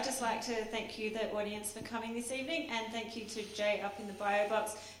out. So I'd just like to thank you, the audience, for coming this evening, and thank you to Jay up in the bio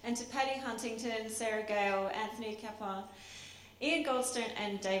box, and to Paddy Huntington, Sarah Gale, Anthony Capon, Ian Goldstone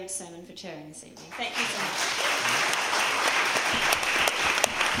and David Sermon for chairing this evening. Thank you so much.